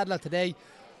Richie Sadler today.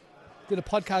 Did a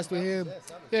podcast with him.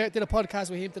 Yeah, did a podcast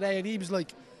with him today, and he was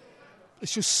like,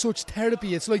 it's just such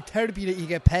therapy. It's like therapy that you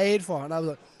get paid for. And I was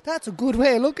like, that's a good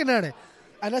way of looking at it.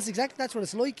 And that's what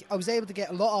it's like. I was able to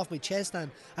get a lot off my chest, and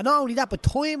not only that, but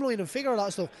timeline and figure a lot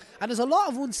of stuff. And there's a lot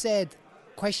of unsaid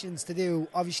questions to do,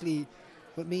 obviously,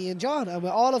 with me and John, and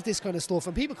with all of this kind of stuff.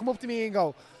 And people come up to me and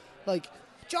go, like,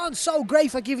 John's so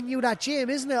great for giving you that gym,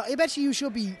 isn't it? I bet you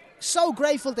should be so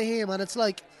grateful to him. And it's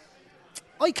like,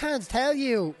 I can't tell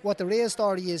you what the real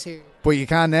story is here. But you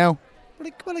can now.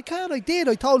 Well, I can. I did.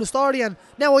 I told the story, and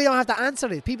now I don't have to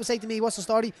answer it. People say to me, what's the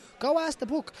story? Go ask the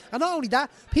book. And not only that,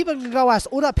 people can go ask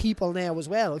other people now as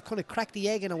well. I've kind of cracked the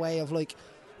egg in a way of like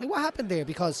what happened there?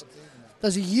 Because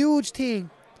there's a huge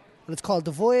thing, and it's called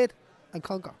divide and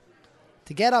conquer.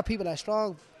 Together, people are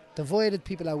strong. Divided,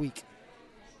 people are weak.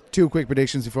 2 quick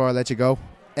predictions before I let you go.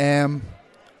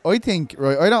 I think,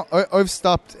 right, I've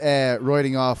stopped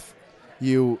writing off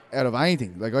you out of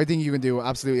anything. Like, I think you can do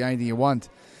absolutely anything you want.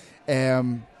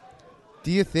 Do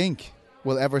you think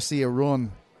we'll ever see a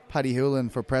run Paddy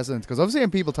Holohan for president? Because I've seen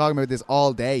people talking about this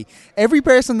all day. Every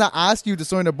person that asked you to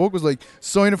sign a book was like,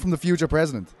 sign it from the future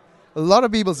president. A lot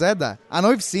of people said that. And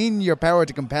I've seen your power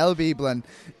to compel people and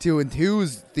to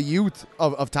enthuse the youth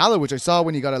of Tallaght, which I saw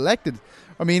when you got elected.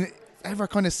 I mean, ever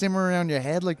kind of simmer around your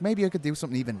head, like, maybe I could do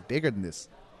something even bigger than this?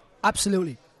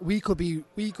 Absolutely. We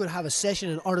could have a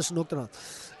session in Ardis Nocturne.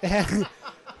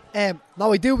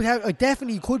 No, I do. I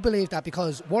definitely could believe that,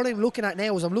 because what I'm looking at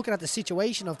now is I'm looking at the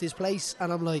situation of this place,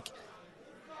 and I'm like,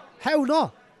 how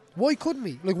not? Why couldn't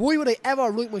we? Like, why would I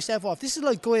ever write myself off? This is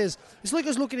like guys. It's like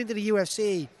us looking into the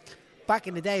UFC back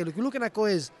in the day. Like, we're looking at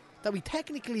guys that we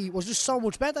technically was just so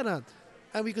much better than,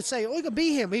 and we could say, I could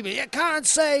beat him. Maybe you can't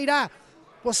say that.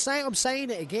 Well, I'm saying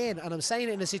it again, and I'm saying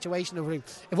it in a situation of, if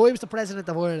I was the president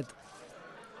of Ireland,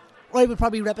 I would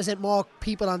probably represent more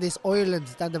people on this island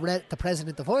than the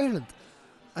president of Ireland.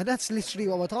 And that's literally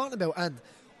what we're talking about. And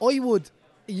I would,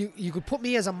 you could put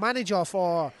me as a manager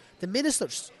for the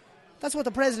ministers. That's what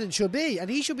the president should be. And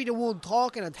he should be the one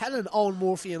talking and telling Owen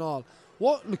Murphy and all,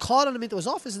 calling him into his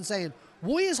office and saying,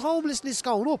 why is homelessness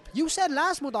going up? You said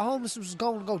last month that homelessness was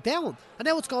going to go down, and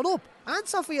now it's gone up.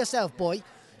 Answer for yourself, boy.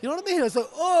 You know what I mean? It's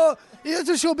like, that's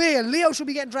what it should be. And Leo should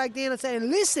be getting dragged in and saying,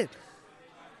 listen.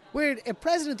 Where a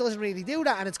president doesn't really do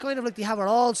that, and it's kind of like they have it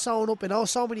all sewn up in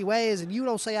so many ways, and you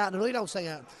don't say that and I don't say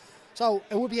that. So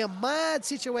it would be a mad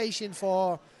situation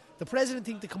for the president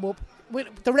thing to come up. When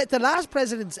the last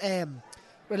president's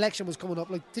election was coming up,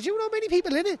 like, did you know many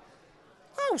people in it?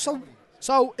 Oh,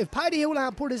 so if Paddy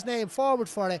Holohan put his name forward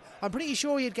for it, I'm pretty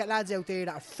sure you'd get lads out there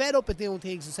that are fed up at doing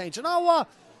things and saying, you know what?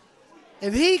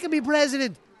 If he can be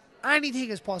president, anything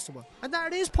is possible. And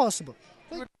that is possible.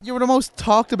 You were the most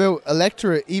talked about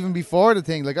electorate even before the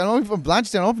thing. Like, I know I'm from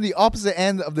Blanchetown, I'm from the opposite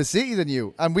end of the city than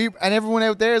you, and everyone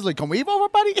out there is like, "Can we vote for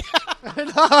Paddy?"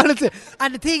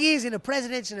 And the thing is, in a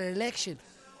presidential election,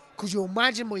 could you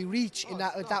imagine my reach in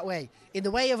that way? In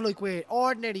the way of like where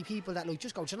ordinary people that like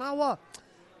just go, "Do you know what?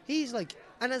 He's like,"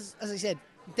 and as I said,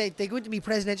 they go into me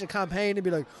presidential campaign and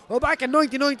be like, "Oh, back in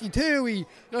 1992, he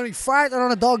farted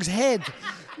on a dog's head."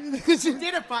 You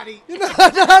did it, buddy. You know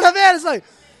what I mean? It's like,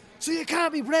 so you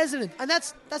can't be president. And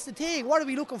that's the thing. What are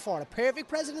we looking for? A perfect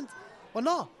president? Well,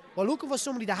 no. We're looking for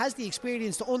somebody that has the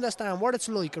experience to understand what it's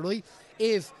like, right?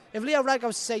 If Leo Varadkar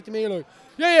was to say to me, like,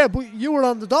 yeah, but you were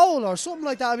on the dole or something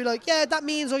like that, I'd be like, yeah, that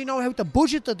means I know how to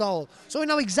budget the dole. So I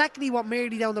know exactly what Mary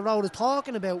down the road is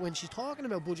talking about when she's talking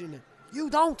about budgeting it. You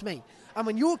don't, mate. And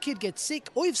when your kid gets sick,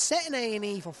 I've set an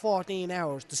A&E for 14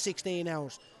 hours to 16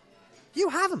 hours. You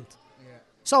haven't. Yeah.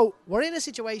 So we're in a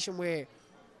situation where,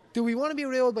 do we want to be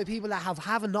ruled by people that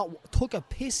haven't not took a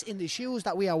piss in the shoes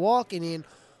that we are walking in,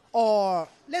 or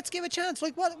let's give a chance?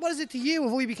 Like, what is it to you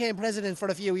if we became president for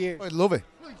a few years? I'd love it.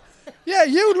 Yeah,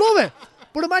 you'd love it.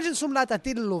 But imagine some lad that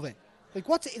didn't love it. Like,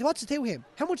 what's it to him?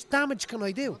 How much damage can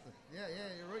I do? Yeah,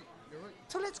 you're right.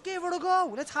 So let's give it a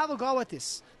go. Let's have a go at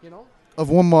this, you know? I've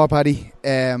one more, Paddy.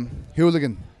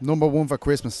 Hooligan, number 1 for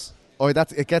Christmas. Oh,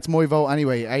 it gets my vote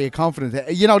anyway. Are you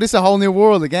confident? You know, this is a whole new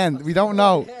world again. We don't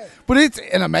know. But it's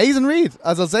an amazing read.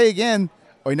 As I'll say again,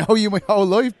 I know you my whole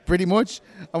life, pretty much.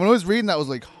 And when I was reading that, I was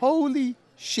like, holy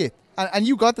shit. And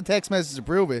you got the text message to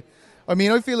prove it. I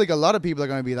mean, I feel like a lot of people are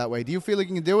going to be that way. Do you feel like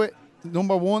you can do it?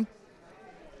 Number 1?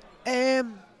 Yeah.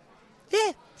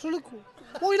 So, look,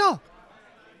 why not?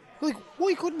 Like,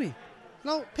 why couldn't we?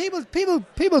 No, people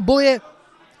buy it.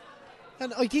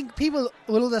 And I think people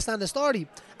will understand the story.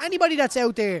 Anybody that's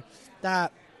out there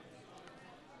that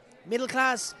middle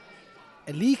class,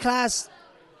 elite class,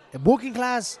 a working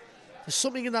class, there's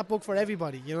something in that book for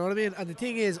everybody. You know what I mean? And the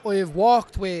thing is, I've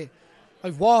walked and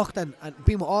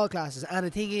been with all classes. And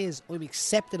the thing is, I'm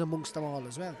accepted amongst them all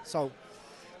as well. So,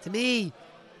 to me,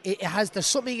 there's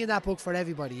something in that book for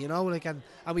everybody. You know, like, and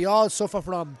we all suffer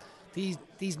from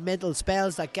these mental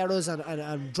spells that get us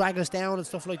and drag us down and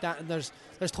stuff like that. And there's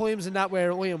times in that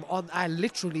where I'm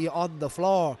literally on the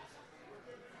floor.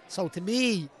 So to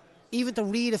me, even to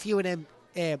read a few of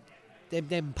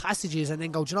them passages and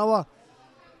then go, do you know what?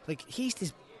 Like, he's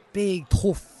this big,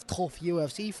 tough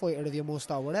UFC fighter, if you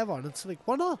must, or whatever. And it's like,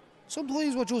 why not?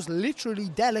 Sometimes we're just literally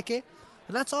delicate,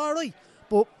 and that's all right.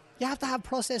 But you have to have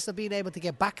process of being able to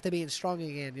get back to being strong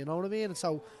again. You know what I mean? And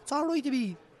so it's all right to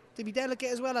be delicate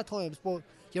as well at times, but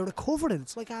you're recovering.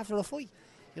 It's like after a fight,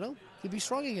 you know, you'll be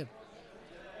strong again.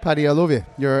 Paddy, I love you.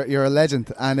 You're a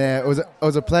legend, and it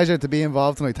was a pleasure to be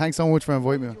involved tonight. Thanks so much for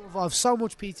inviting me. You involved so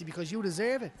much, Pete, because you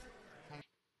deserve it.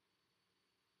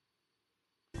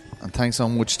 And thanks so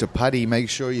much to Paddy. Make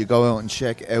sure you go out and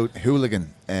check out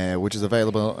Hooligan, which is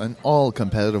available in all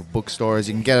competitive bookstores.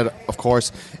 You can get it, of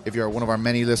course, if you're one of our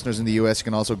many listeners in the US, you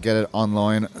can also get it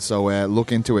online. So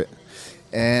look into it.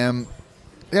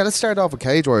 Yeah, let's start off with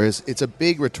Cage Warriors. It's a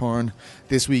big return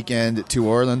this weekend to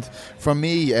Ireland. For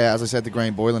me, as I said to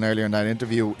Graham Boylan earlier in that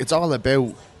interview, it's all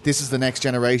about this is the next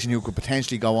generation who could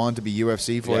potentially go on to be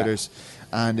UFC fighters. Yeah.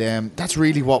 And that's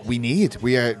really what we need.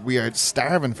 We are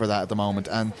starving for that at the moment.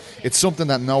 And it's something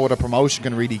that no other promotion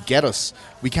can really get us.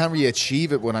 We can't really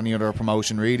achieve it with any other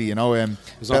promotion, really. You know,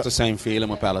 it's not the same feeling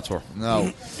with Bellator.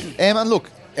 No. And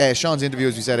look, Sean's interview,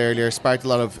 as we said earlier, sparked a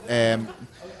lot of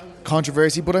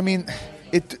controversy. But I mean,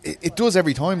 it does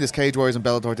every time, this Cage Warriors and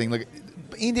Bellator thing. Like,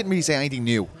 Ian didn't really say anything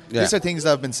new. Yeah. These are things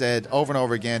that have been said over and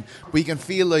over again. But you can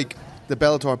feel like the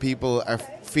Bellator people are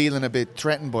feeling a bit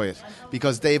threatened by it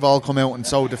because they've all come out and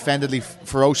so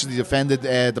ferociously defended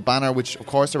the banner, which of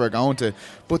course they were going to.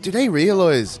 But do they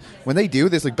realise when they do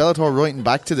this, like Bellator writing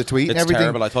back to the tweet and everything? It's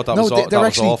terrible. I thought that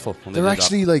was awful. They're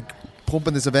actually like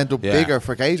pumping this event up bigger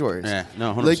for Cage Warriors. Yeah,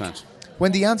 no, 100%. Like,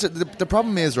 when the answer, the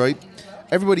problem is, right,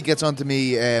 everybody gets onto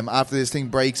me after this thing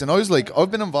breaks, and I was like,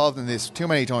 I've been involved in this too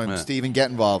many times to even get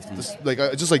involved.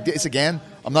 Just like this again,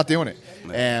 I'm not doing it.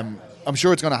 I'm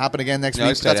sure it's going to happen again next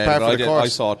week. That's part of the course. I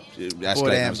saw it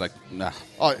escalate, and I was like, nah.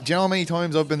 Oh, do you know how many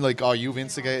times I've been like, oh, you've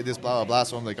instigated this, blah, blah, blah.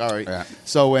 So I'm like, all right. Yeah.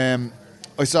 So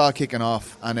I saw it kicking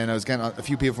off, and then I was getting a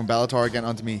few people from Bellator getting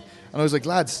onto me, and I was like,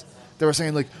 lads, they were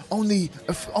saying like, only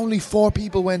 4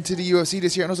 people went to the UFC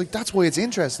this year, and I was like, that's why it's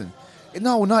interesting.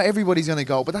 No, not everybody's going to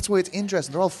go, but that's why it's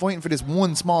interesting. They're all fighting for this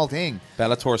one small thing.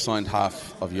 Bellator signed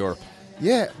half of Europe.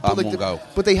 Yeah,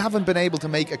 but they haven't been able to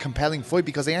make a compelling fight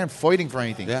because they aren't fighting for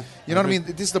anything. Yeah, you know what I mean?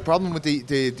 This is the problem with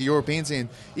the European scene.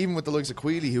 Even with the likes of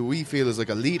Queally, who we feel is like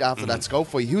a lead after that scope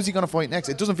fight, who's he going to fight next?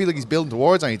 It doesn't feel like he's building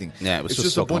towards anything. Yeah, it's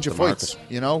just a bunch of fights.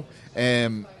 You know,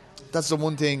 that's the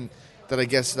one thing that I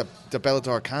guess that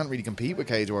Bellator can't really compete with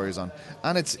Cage Warriors on,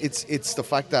 and it's the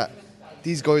fact that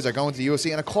these guys are going to the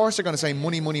UFC, and of course they're going to say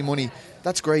money, money, money.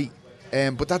 That's great.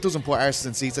 But that doesn't put arses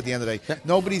in seats at the end of the day. Yeah.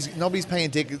 Nobody's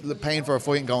paying for a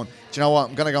fight and going, do you know what,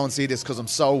 I'm going to go and see this because I'm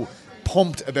so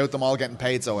pumped about them all getting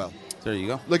paid so well. There you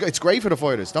go. Like, it's great for the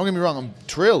fighters. Don't get me wrong, I'm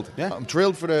thrilled. Yeah. I'm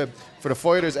thrilled for the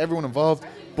fighters, everyone involved.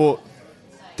 But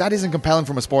that isn't compelling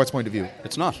from a sports point of view.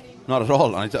 It's not at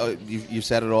all. You've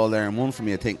said it all there in one for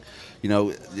me. I think,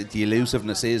 the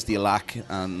elusiveness is the lack,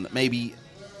 and maybe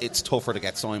it's tougher to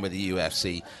get signed by the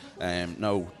UFC.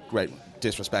 No great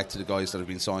disrespect to the guys that have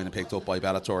been signed and picked up by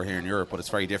Bellator here in Europe, but it's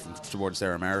very different towards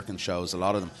their American shows, a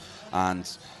lot of them.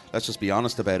 And let's just be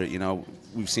honest about it.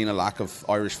 We've seen a lack of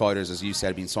Irish fighters, as you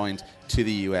said, being signed to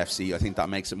the UFC. I think that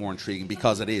makes it more intriguing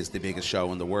because it is the biggest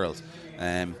show in the world.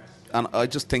 And I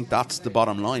just think that's the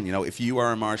bottom line. If you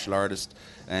are a martial artist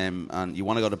and you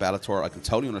want to go to Bellator, I can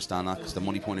totally understand that because the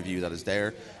money point of view that is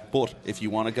there. But if you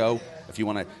want to go, if you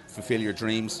want to fulfill your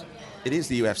dreams, it is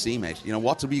the UFC, mate.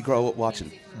 What did we grow up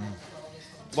watching?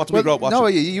 What did we grow up watching? No,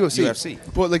 UFC. UFC.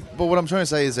 But what I'm trying to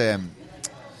say is,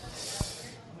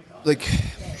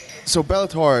 so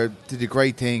Bellator did a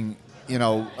great thing. A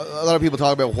lot of people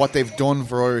talk about what they've done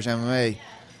for Irish MMA,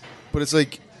 but it's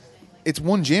like, it's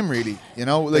one gym really.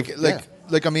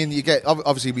 I mean, you get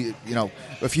obviously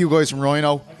a few guys from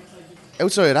Rhino.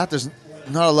 Outside of that, there's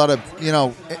not a lot of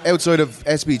outside of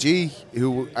SBG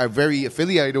who are very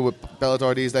affiliated with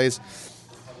Bellator these days.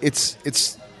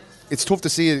 It's tough to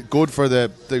see it good for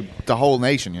the whole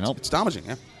nation. It's damaging,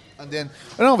 yeah. And then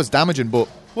I don't know if it's damaging, but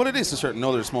it is to certain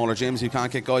other smaller gyms who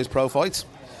can't get guys pro fights.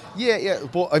 Yeah,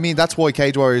 but I mean that's why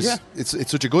Cage Warriors. Yeah.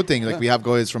 It's such a good thing. Like we have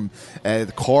guys from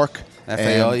the Cork,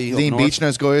 FAI, Liam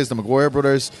Beechner's guys, the Maguire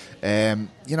brothers.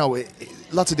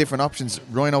 Lots of different options.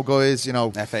 Rhino guys,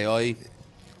 FAI,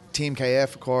 Team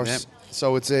KF, of course. Yeah.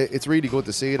 So it's really good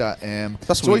to see that.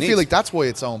 That's what I feel like that's why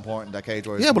it's so important that Cage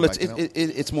Warriors. Yeah, but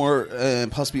it's more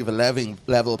possibly of a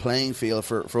level playing field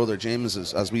for other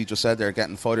gyms, as we just said. They're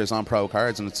getting fighters on pro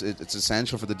cards, and it's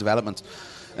essential for the development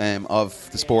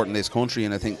of the sport in this country.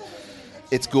 And I think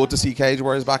it's good to see Cage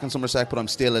Warriors back in Somerset, but I'm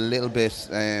still a little bit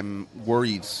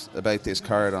worried about this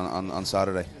card on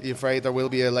Saturday. Are you afraid there will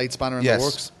be a late spanner in the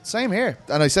works? Same here,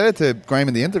 and I said it to Graham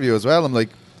in the interview as well. I'm like,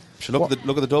 look at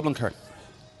the Dublin card.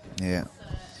 Yeah,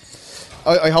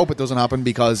 I hope it doesn't happen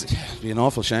because it'd be an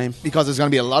awful shame. Because there's going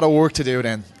to be a lot of work to do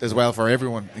then as well for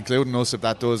everyone, including us. If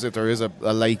there is a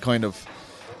late kind of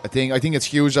a thing, I think it's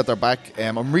huge that they're back.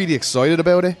 I'm really excited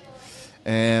about it,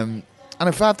 and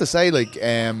if I have to say,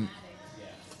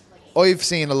 I've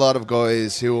seen a lot of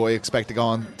guys who I expect to go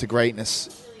on to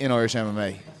greatness in Irish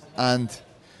MMA, and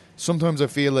sometimes I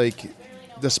feel like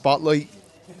the spotlight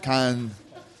can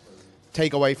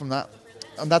take away from that.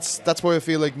 And that's why I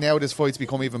feel like now this fight's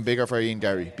become even bigger for Ian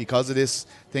Gary because of this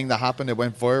thing that happened. It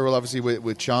went viral, obviously,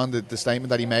 with Sean, the statement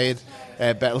that he made,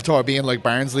 Bellator being like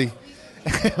Barnsley.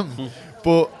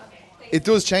 But it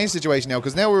does change the situation now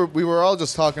because now we were all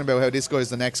just talking about how this guy's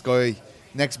the next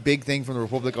big thing from the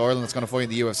Republic of Ireland that's going to fight in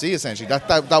the UFC, essentially.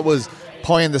 That was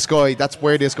pie in the sky. That's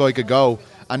where this guy could go.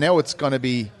 And now it's going to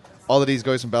be all of these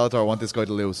guys from Bellator want this guy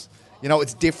to lose.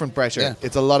 It's different pressure. Yeah.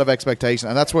 It's a lot of expectation.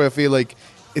 And that's where I feel like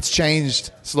it's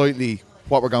changed slightly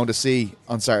what we're going to see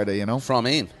on Saturday, From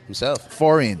Ian himself.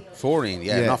 For Ian,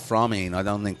 yeah, not from Ian. I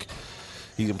don't think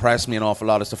he's impressed me an awful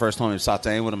lot. It's the first time I've sat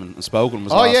down with him and spoken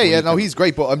with him. No, he's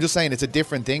great, but I'm just saying it's a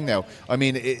different thing now. I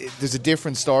mean, there's a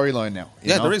different storyline now.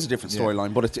 There is a different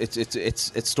storyline, but it's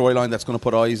storyline that's going to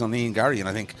put eyes on Ian Gary, and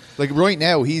I think right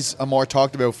now he's a more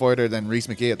talked about fighter than Rhys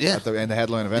McKee in the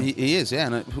headline event. He is, yeah.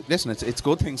 And listen, it's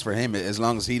good things for him as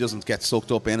long as he doesn't get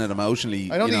sucked up in it emotionally.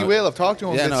 I don't think he will. I've talked to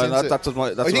him. Yeah, that's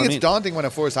I think it's daunting when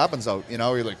it first happens, though.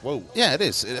 You're like, whoa. Yeah, it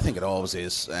is. I think it always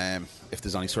is. If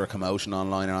there's any sort of commotion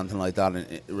online or anything like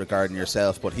that regarding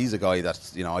yourself, but he's a guy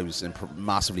that I was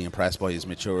massively impressed by his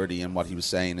maturity and what he was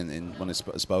saying when I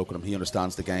spoke with him. He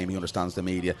understands the game, he understands the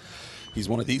media. He's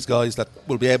one of these guys that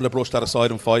will be able to brush that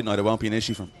aside and fight night. It won't be an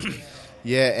issue for him.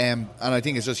 Yeah, and I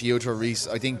think it's just huge for Rhys.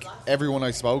 I think everyone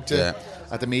I spoke to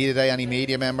at the media day, any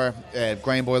media member,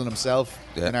 Graham Boylan himself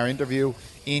in our interview,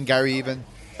 Ian Gary even,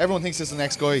 everyone thinks it's the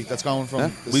next guy that's going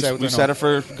from the south. We've said it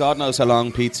for God knows how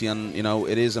long, Pete, and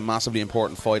it is a massively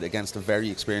important fight against a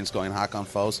very experienced guy in Hakon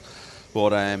Foss.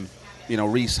 But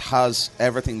Rhys has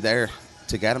everything there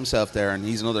to get himself there, and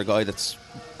he's another guy that's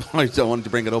I don't want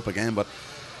to bring it up again, but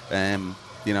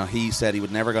he said he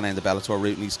would never go down the Bellator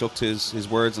route, and he stuck to his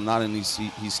words and that, and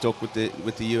he's stuck with the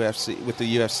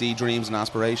UFC dreams and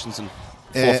aspirations and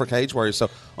fought for Cage Warriors. So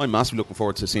I'm massively looking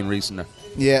forward to seeing Rhys in there.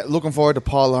 Yeah, looking forward to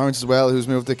Paul Lawrence as well, who's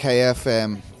moved to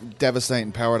KF.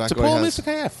 Devastating power that guy Paul has. moved to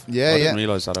KF? Yeah, I didn't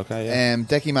realise that. Okay, yeah.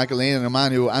 Decky McAleen, a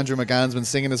man who Andrew McGann's been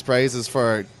singing his praises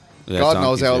for God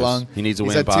knows how long. He needs a win.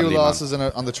 He's had badly, 2 losses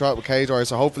on the trot with Cage Warriors,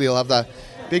 so hopefully he'll have that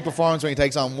big performance when he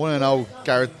takes on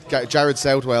 1-0 Jared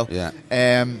Southwell.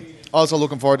 Yeah. Also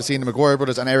looking forward to seeing the Maguire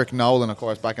brothers and Eric Nolan, of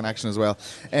course, back in action as well.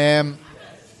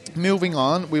 Moving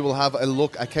on, we will have a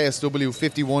look at KSW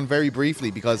 51 very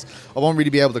briefly, because I won't really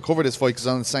be able to cover this fight because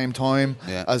it's on the same time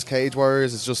as Cage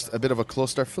Warriors. It's just a bit of a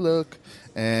cluster fluke.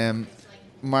 Mariusz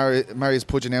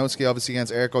Pudzianowski obviously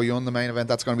against Erko Yun, the main event.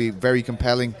 That's going to be very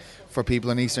compelling for people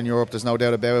in Eastern Europe. There's no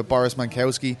doubt about it. Boris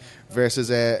Mankowski versus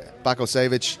Bako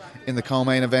Savic in the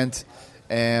co-main event.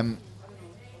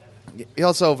 You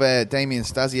also have Damian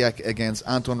Stasiak against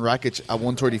Anton Rakic at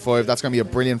 135. That's going to be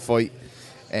a brilliant fight.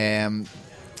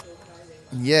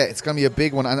 Yeah, it's going to be a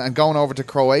big one. And going over to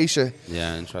Croatia.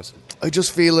 Yeah, interesting. I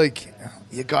just feel like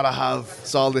you got to have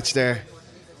Soldic there.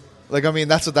 Like, I mean,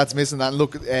 that's what that's missing. And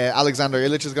look, Alexander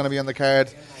Ilic is going to be on the card.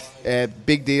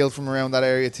 Big deal from around that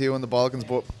area too in the Balkans.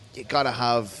 But you got to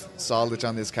have Soldic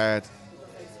on this card.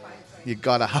 You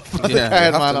got to have him on the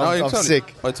card, man. I'm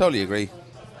sick. I totally agree.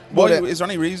 But, Why, is there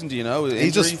any reason, do you know? Injury?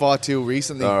 He just fought too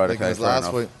recently. All right, like okay, his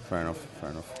last fight. Fair enough.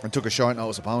 And took a short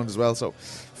notice opponent as well, so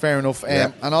fair enough.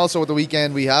 And also at the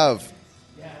weekend we have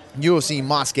UFC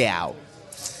Moscow.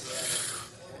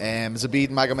 Zabit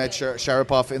Magomed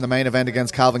Sharipov in the main event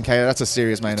against Calvin Kattar. That's a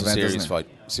serious main event, serious isn't it? fight.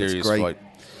 Serious great. fight.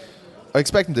 I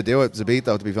expect him to do it, Zabit,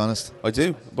 though, to be honest. I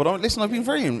do. But listen, I've been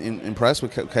very impressed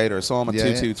with Kattar. I saw him at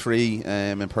 223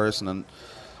 in person,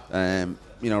 and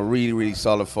really, really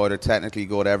solid fighter, technically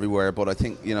good everywhere. But I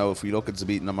think, if we look at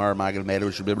Zabit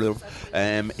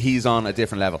Nurmagomedov, he's on a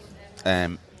different level.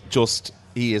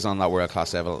 He is on that world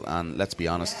class level, and let's be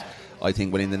honest, I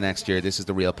think within the next year, this is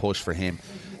the real push for him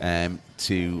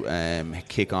to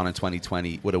kick on in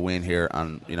 2020 with a win here.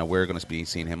 And we're going to be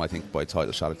seeing him, I think, by a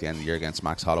title shot at the end of the year against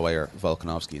Max Holloway or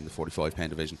Volkanovski in the 45-pound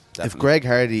division. Definitely. If Greg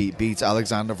Hardy beats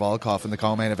Alexander Volkov in the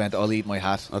co-main event, I'll eat my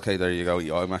hat. Okay, there you go.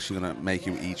 I'm actually going to make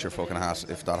you eat your fucking hat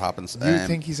if that happens. You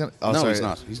think he's on? Oh, no, sorry. he's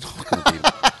not. He's not going to beat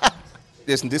him.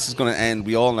 Listen, this is going to end.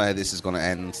 We all know how this is going to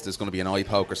end. There's going to be an eye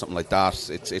poke or something like that.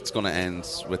 It's going to end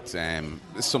with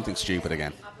something stupid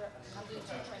again.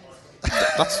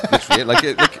 That's literally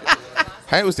it. Like,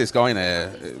 how is this guy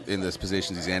in this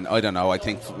position he's in? I don't know. I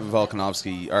think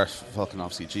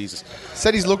Volkanovski, Jesus,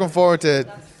 said he's looking forward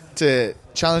to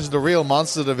challenge the real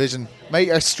monster division.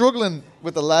 Mate, are struggling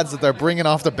with the lads that they're bringing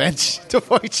off the bench to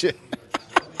fight you.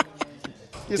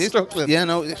 You're struggling. Yeah,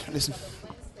 no. Listen,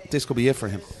 this could be it for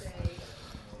him.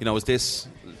 Is this?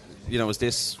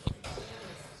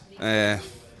 I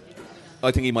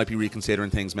think he might be reconsidering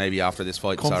things maybe after this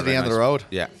fight. Come to the end of the road.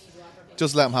 Yeah.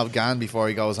 Just let him have Gan before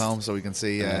he goes home so we can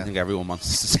see. I think everyone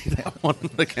wants to see that one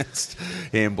against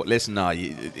him. But listen, no,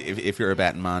 if you're a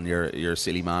betting man, you're a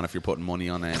silly man if you're putting money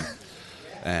on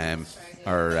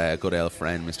our good old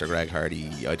friend, Mr. Greg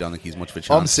Hardy. I don't think he's much of a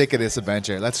chance. I'm sick of this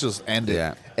adventure. Let's just end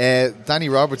it. Yeah. Danny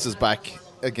Roberts is back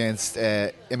against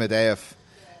Imadeev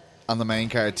on the main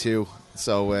card too.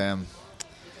 So,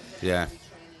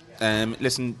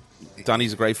 listen,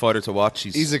 Danny's a great fighter to watch.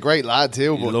 He's a great lad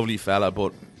too. He's a lovely fella,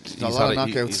 but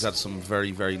he's had some very,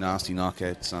 very nasty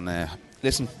knockouts. And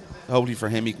listen, hopefully for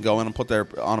him, he can go in and put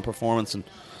on a performance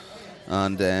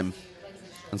and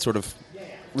sort of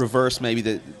reverse maybe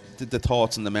the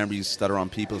thoughts and the memories that are on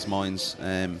people's minds.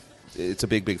 It's a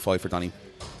big, big fight for Danny.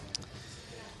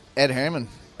 Ed Herman.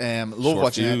 Love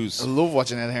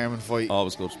watching Ed Herman fight.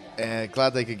 Always good.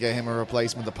 Glad they could get him a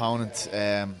replacement opponent.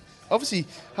 Obviously,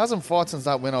 hasn't fought since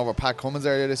that win over Pat Cummins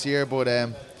earlier this year, but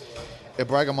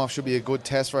Ibragimov should be a good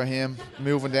test for him.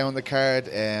 Moving down the card,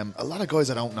 a lot of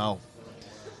guys I don't know.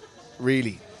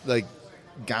 Really, like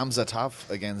Gamza Taf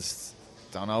against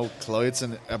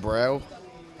Klidson Abreu.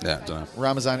 Yeah, don't know.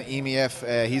 Ramazan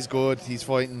Emiev, he's good. He's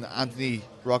fighting Anthony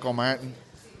Rocco Martin.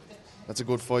 That's a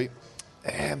good fight.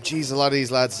 Jeez, a lot of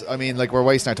these lads. I mean, like, we're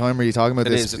wasting our time really talking about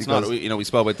this. It's not. We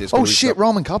spoke about this. Oh shit!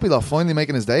 Roman Kopylov finally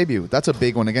making his debut. That's a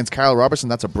big one against Carl Robertson.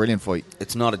 That's a brilliant fight.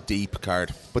 It's not a deep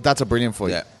card, but that's a brilliant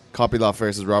fight. Yeah. Kopylov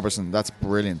versus Robertson. That's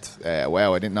brilliant.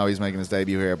 Wow, I didn't know he was making his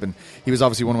debut here. He was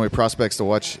obviously one of my prospects to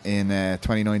watch in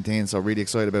 2019. So really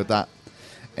excited about that.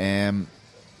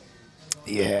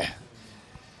 Yeah.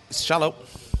 It's shallow.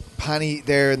 Panny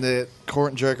there in the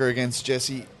court and jerker against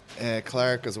Jesse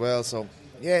Clark as well. So.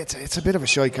 Yeah, it's a bit of a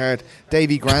shy card.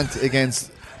 Davy Grant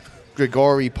against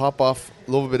Grigory Popov.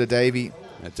 Love a bit of Davy.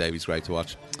 Yeah, Davy's great to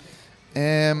watch.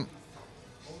 That's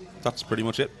pretty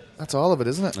much it. That's all of it,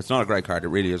 isn't it? It's not a great card. It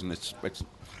really isn't. It's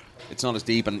not as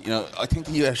deep. And I think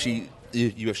the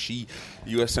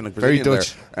US and very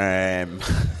Dutch.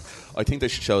 I think they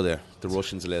should show the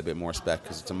Russians a little bit more respect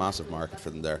because it's a massive market for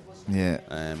them there. Yeah,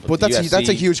 but that's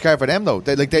a huge card for them though.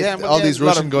 These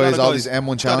Russian guys, all these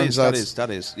M1 challenge lads. That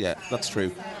is, that's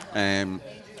true.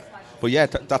 But yeah,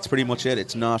 that's pretty much it.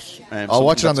 It's not. I'll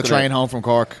watch it on the train home from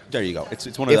Cork. There you go. It's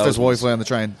one of if those. If there's Wi-Fi on the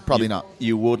train, probably not.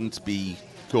 You wouldn't be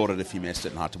gutted if you missed it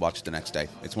and had to watch it the next day.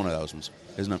 It's one of those ones,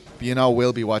 isn't it? But you know,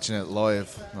 we'll be watching it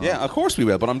live. No. Yeah, of course we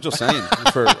will. But I'm just saying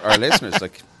for our listeners,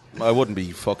 like I wouldn't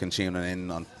be fucking tuning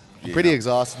in on. Pretty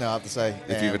exhausted now, I have to say.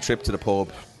 If you have a trip to the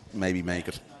pub, maybe make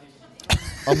it.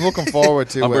 I'm looking forward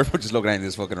to We're it. just looking at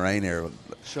this fucking rain here.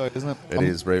 Sure, isn't it? It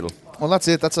is brutal. Well, that's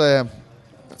it. That's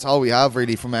all we have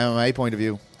really from MMA point of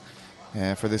view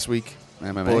for this week.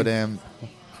 MMA. But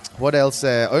what else?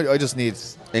 I just need.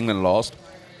 England lost.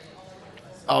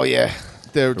 Oh yeah,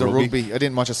 the rugby. rugby. I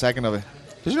didn't watch a second of it.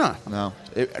 Did you not? No.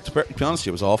 To be honest,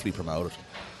 it was awfully promoted.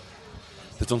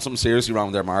 They've done something seriously wrong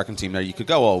with their marketing team there. You could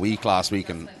go all week last week,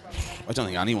 and I don't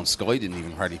think anyone, Sky didn't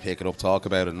even hardly pick it up, talk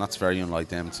about it, and that's very unlike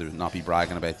them to not be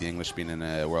bragging about the English being in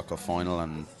a World Cup final.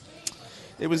 And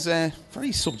it was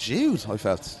very subdued, I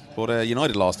felt. But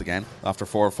United lost again after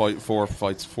four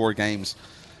games,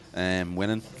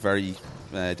 winning. Very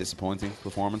disappointing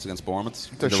performance against Bournemouth.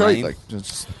 They're The sure, rain. like,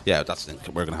 just Yeah,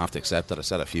 we're going to have to accept that. I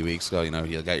said a few weeks ago,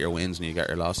 you'll get your wins and you get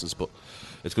your losses, but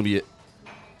it's going to be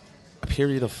a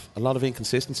period of a lot of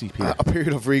inconsistency, Peter. a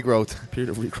period of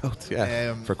regrowth.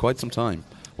 Yeah, for quite some time,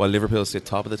 while Liverpool sit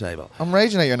top of the table. I'm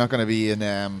raging that you're not going to be in.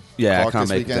 Yeah, Cork I can't this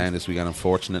make weekend. it down this weekend,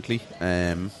 unfortunately.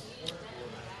 I'm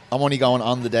only going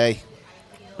on the day.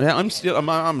 Yeah, I'm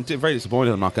very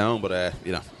disappointed I'm not going, but I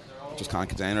just can't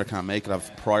get down there. Can't make it.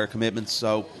 I've prior commitments,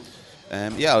 so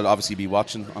I'll obviously be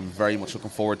watching. I'm very much looking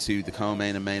forward to the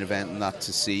co-main and main event and that,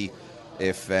 to see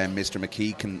if Mr.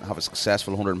 McKee can have a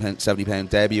successful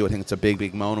 170-pound debut. I think it's a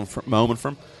big moment for him.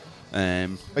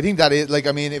 I think that is, like,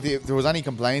 I mean, if there was any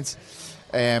complaints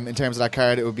in terms of that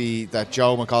card, it would be that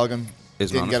Joe McColgan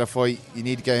didn't get a fight. You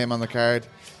need to get him on the card.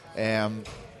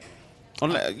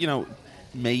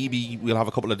 Maybe we'll have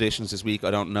a couple of additions this week.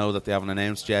 I don't know that they haven't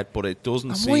announced yet, but it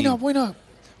doesn't seem...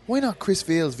 Why not Chris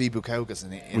Fields v. Bukaukas?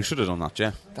 We should have done that,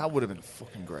 yeah. That would have been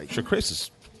fucking great. Sure, Chris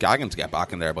is gagging to get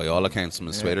back in there by all accounts from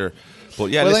his Twitter. But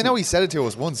well, listen, I know he said it to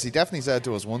us once. He definitely said it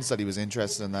to us once that he was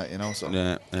interested in that,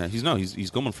 So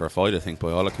he's coming for a fight, I think,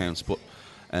 by all accounts. But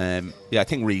I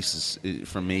think Reese is,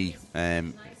 for me,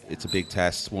 it's a big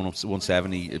test.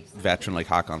 170, a veteran like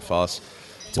Hakan Foss.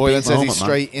 Boylan says he's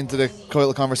straight into the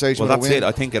title conversation. Well, with that's a win. it.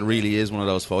 I think it really is one of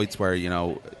those fights where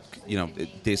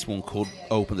this one could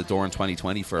open the door in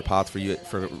 2020 for a path for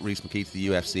Reese McKee to the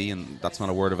UFC, and that's not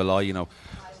a word of a lie.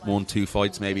 1-2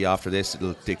 fights maybe after this,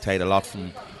 it'll dictate a lot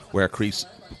from where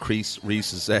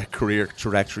Reese's career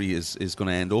trajectory is going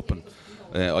to end up, and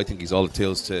I think he's all the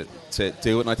tools to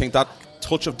do it. And I think that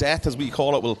touch of death, as we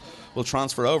call it, will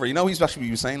transfer over. He's actually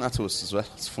been saying that to us as well.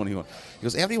 It's a funny one. He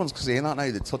goes, everyone's saying that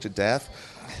now, the touch of death.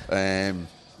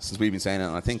 Since we've been saying it,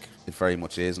 and I think it very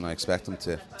much is, and I expect him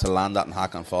to land that in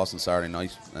Hakan Foss on Saturday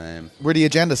night. We're the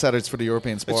agenda setters for the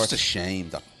European sport. It's just a shame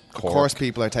that Cork... Of course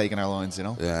people are taking our lines,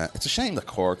 Yeah, it's a shame that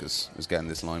Cork is getting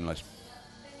this limelight.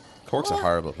 Cork's a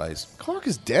horrible place. Cork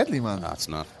is deadly, man. No, it's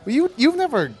not. Well, you've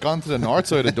never gone to the north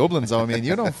side of Dublin, so I mean,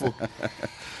 you don't fuck...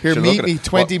 Here, Should meet me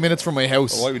 20 minutes from my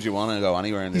house. Why would you want to go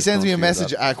anywhere in this He sends me a country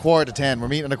message at 10:15. We're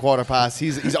meeting at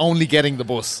 10:15. He's only getting the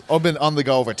bus. I've been on the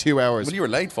go for 2 hours. Well, you were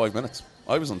late 5 minutes.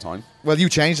 I was on time. Well, you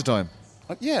changed the time.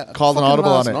 Yeah. Called an fucking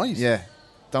audible on last it. night. Yeah.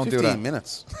 Don't do 15 that.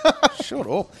 minutes. Shut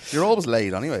up. You're always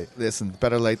late anyway. Listen,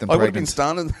 better late than I would have been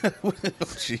pregnant.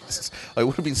 standing... Jesus. I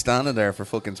would have been standing there for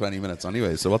fucking 20 minutes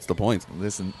anyway, so what's the point?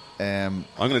 Listen, I'm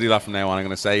going to do that from now on. I'm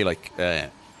going to say,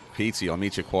 Pete, I'll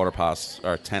meet you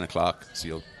 10 o'clock, so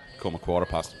you'll come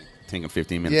 15:15. Thinking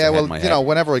 15 minutes ahead of my head.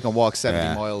 whenever I can walk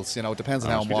 70 miles, it depends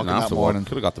on how I'm walking that morning.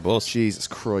 Could have got the bus. Jesus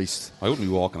Christ. I wouldn't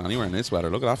be walking anywhere in this weather.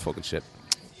 Look at that fucking shit.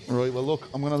 Right, well, look,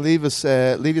 I'm going to leave us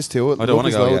to it. I don't want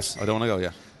to go yet. I don't want to go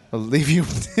yet. I'll leave you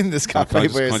in this cafe by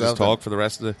yourself. Can I just talk for the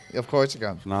rest of Of course you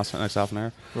can. the next half an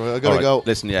hour? Right, I got to go.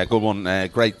 Listen, good one.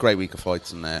 Great week of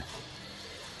fights. And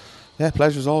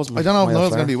pleasure as always. I don't know if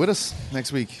Noel's going to be with us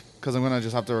next week, because I'm going to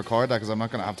just have to record that, because I'm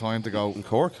not going to have time to go. in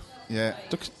Cork. Yeah.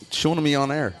 Look, showing me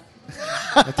on air.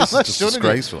 This is just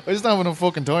disgraceful. I just don't have enough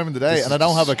fucking time in the day, This and I is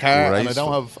don't have a car, and I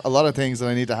disgraceful. don't have a lot of things that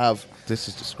I need to have, This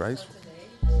is disgraceful.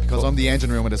 because I'm the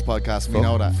engine room of this podcast, and we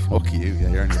know that. Fuck you. Yeah,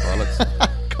 you're in your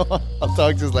bollocks. Come on, I'll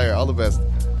talk to you later. All the best.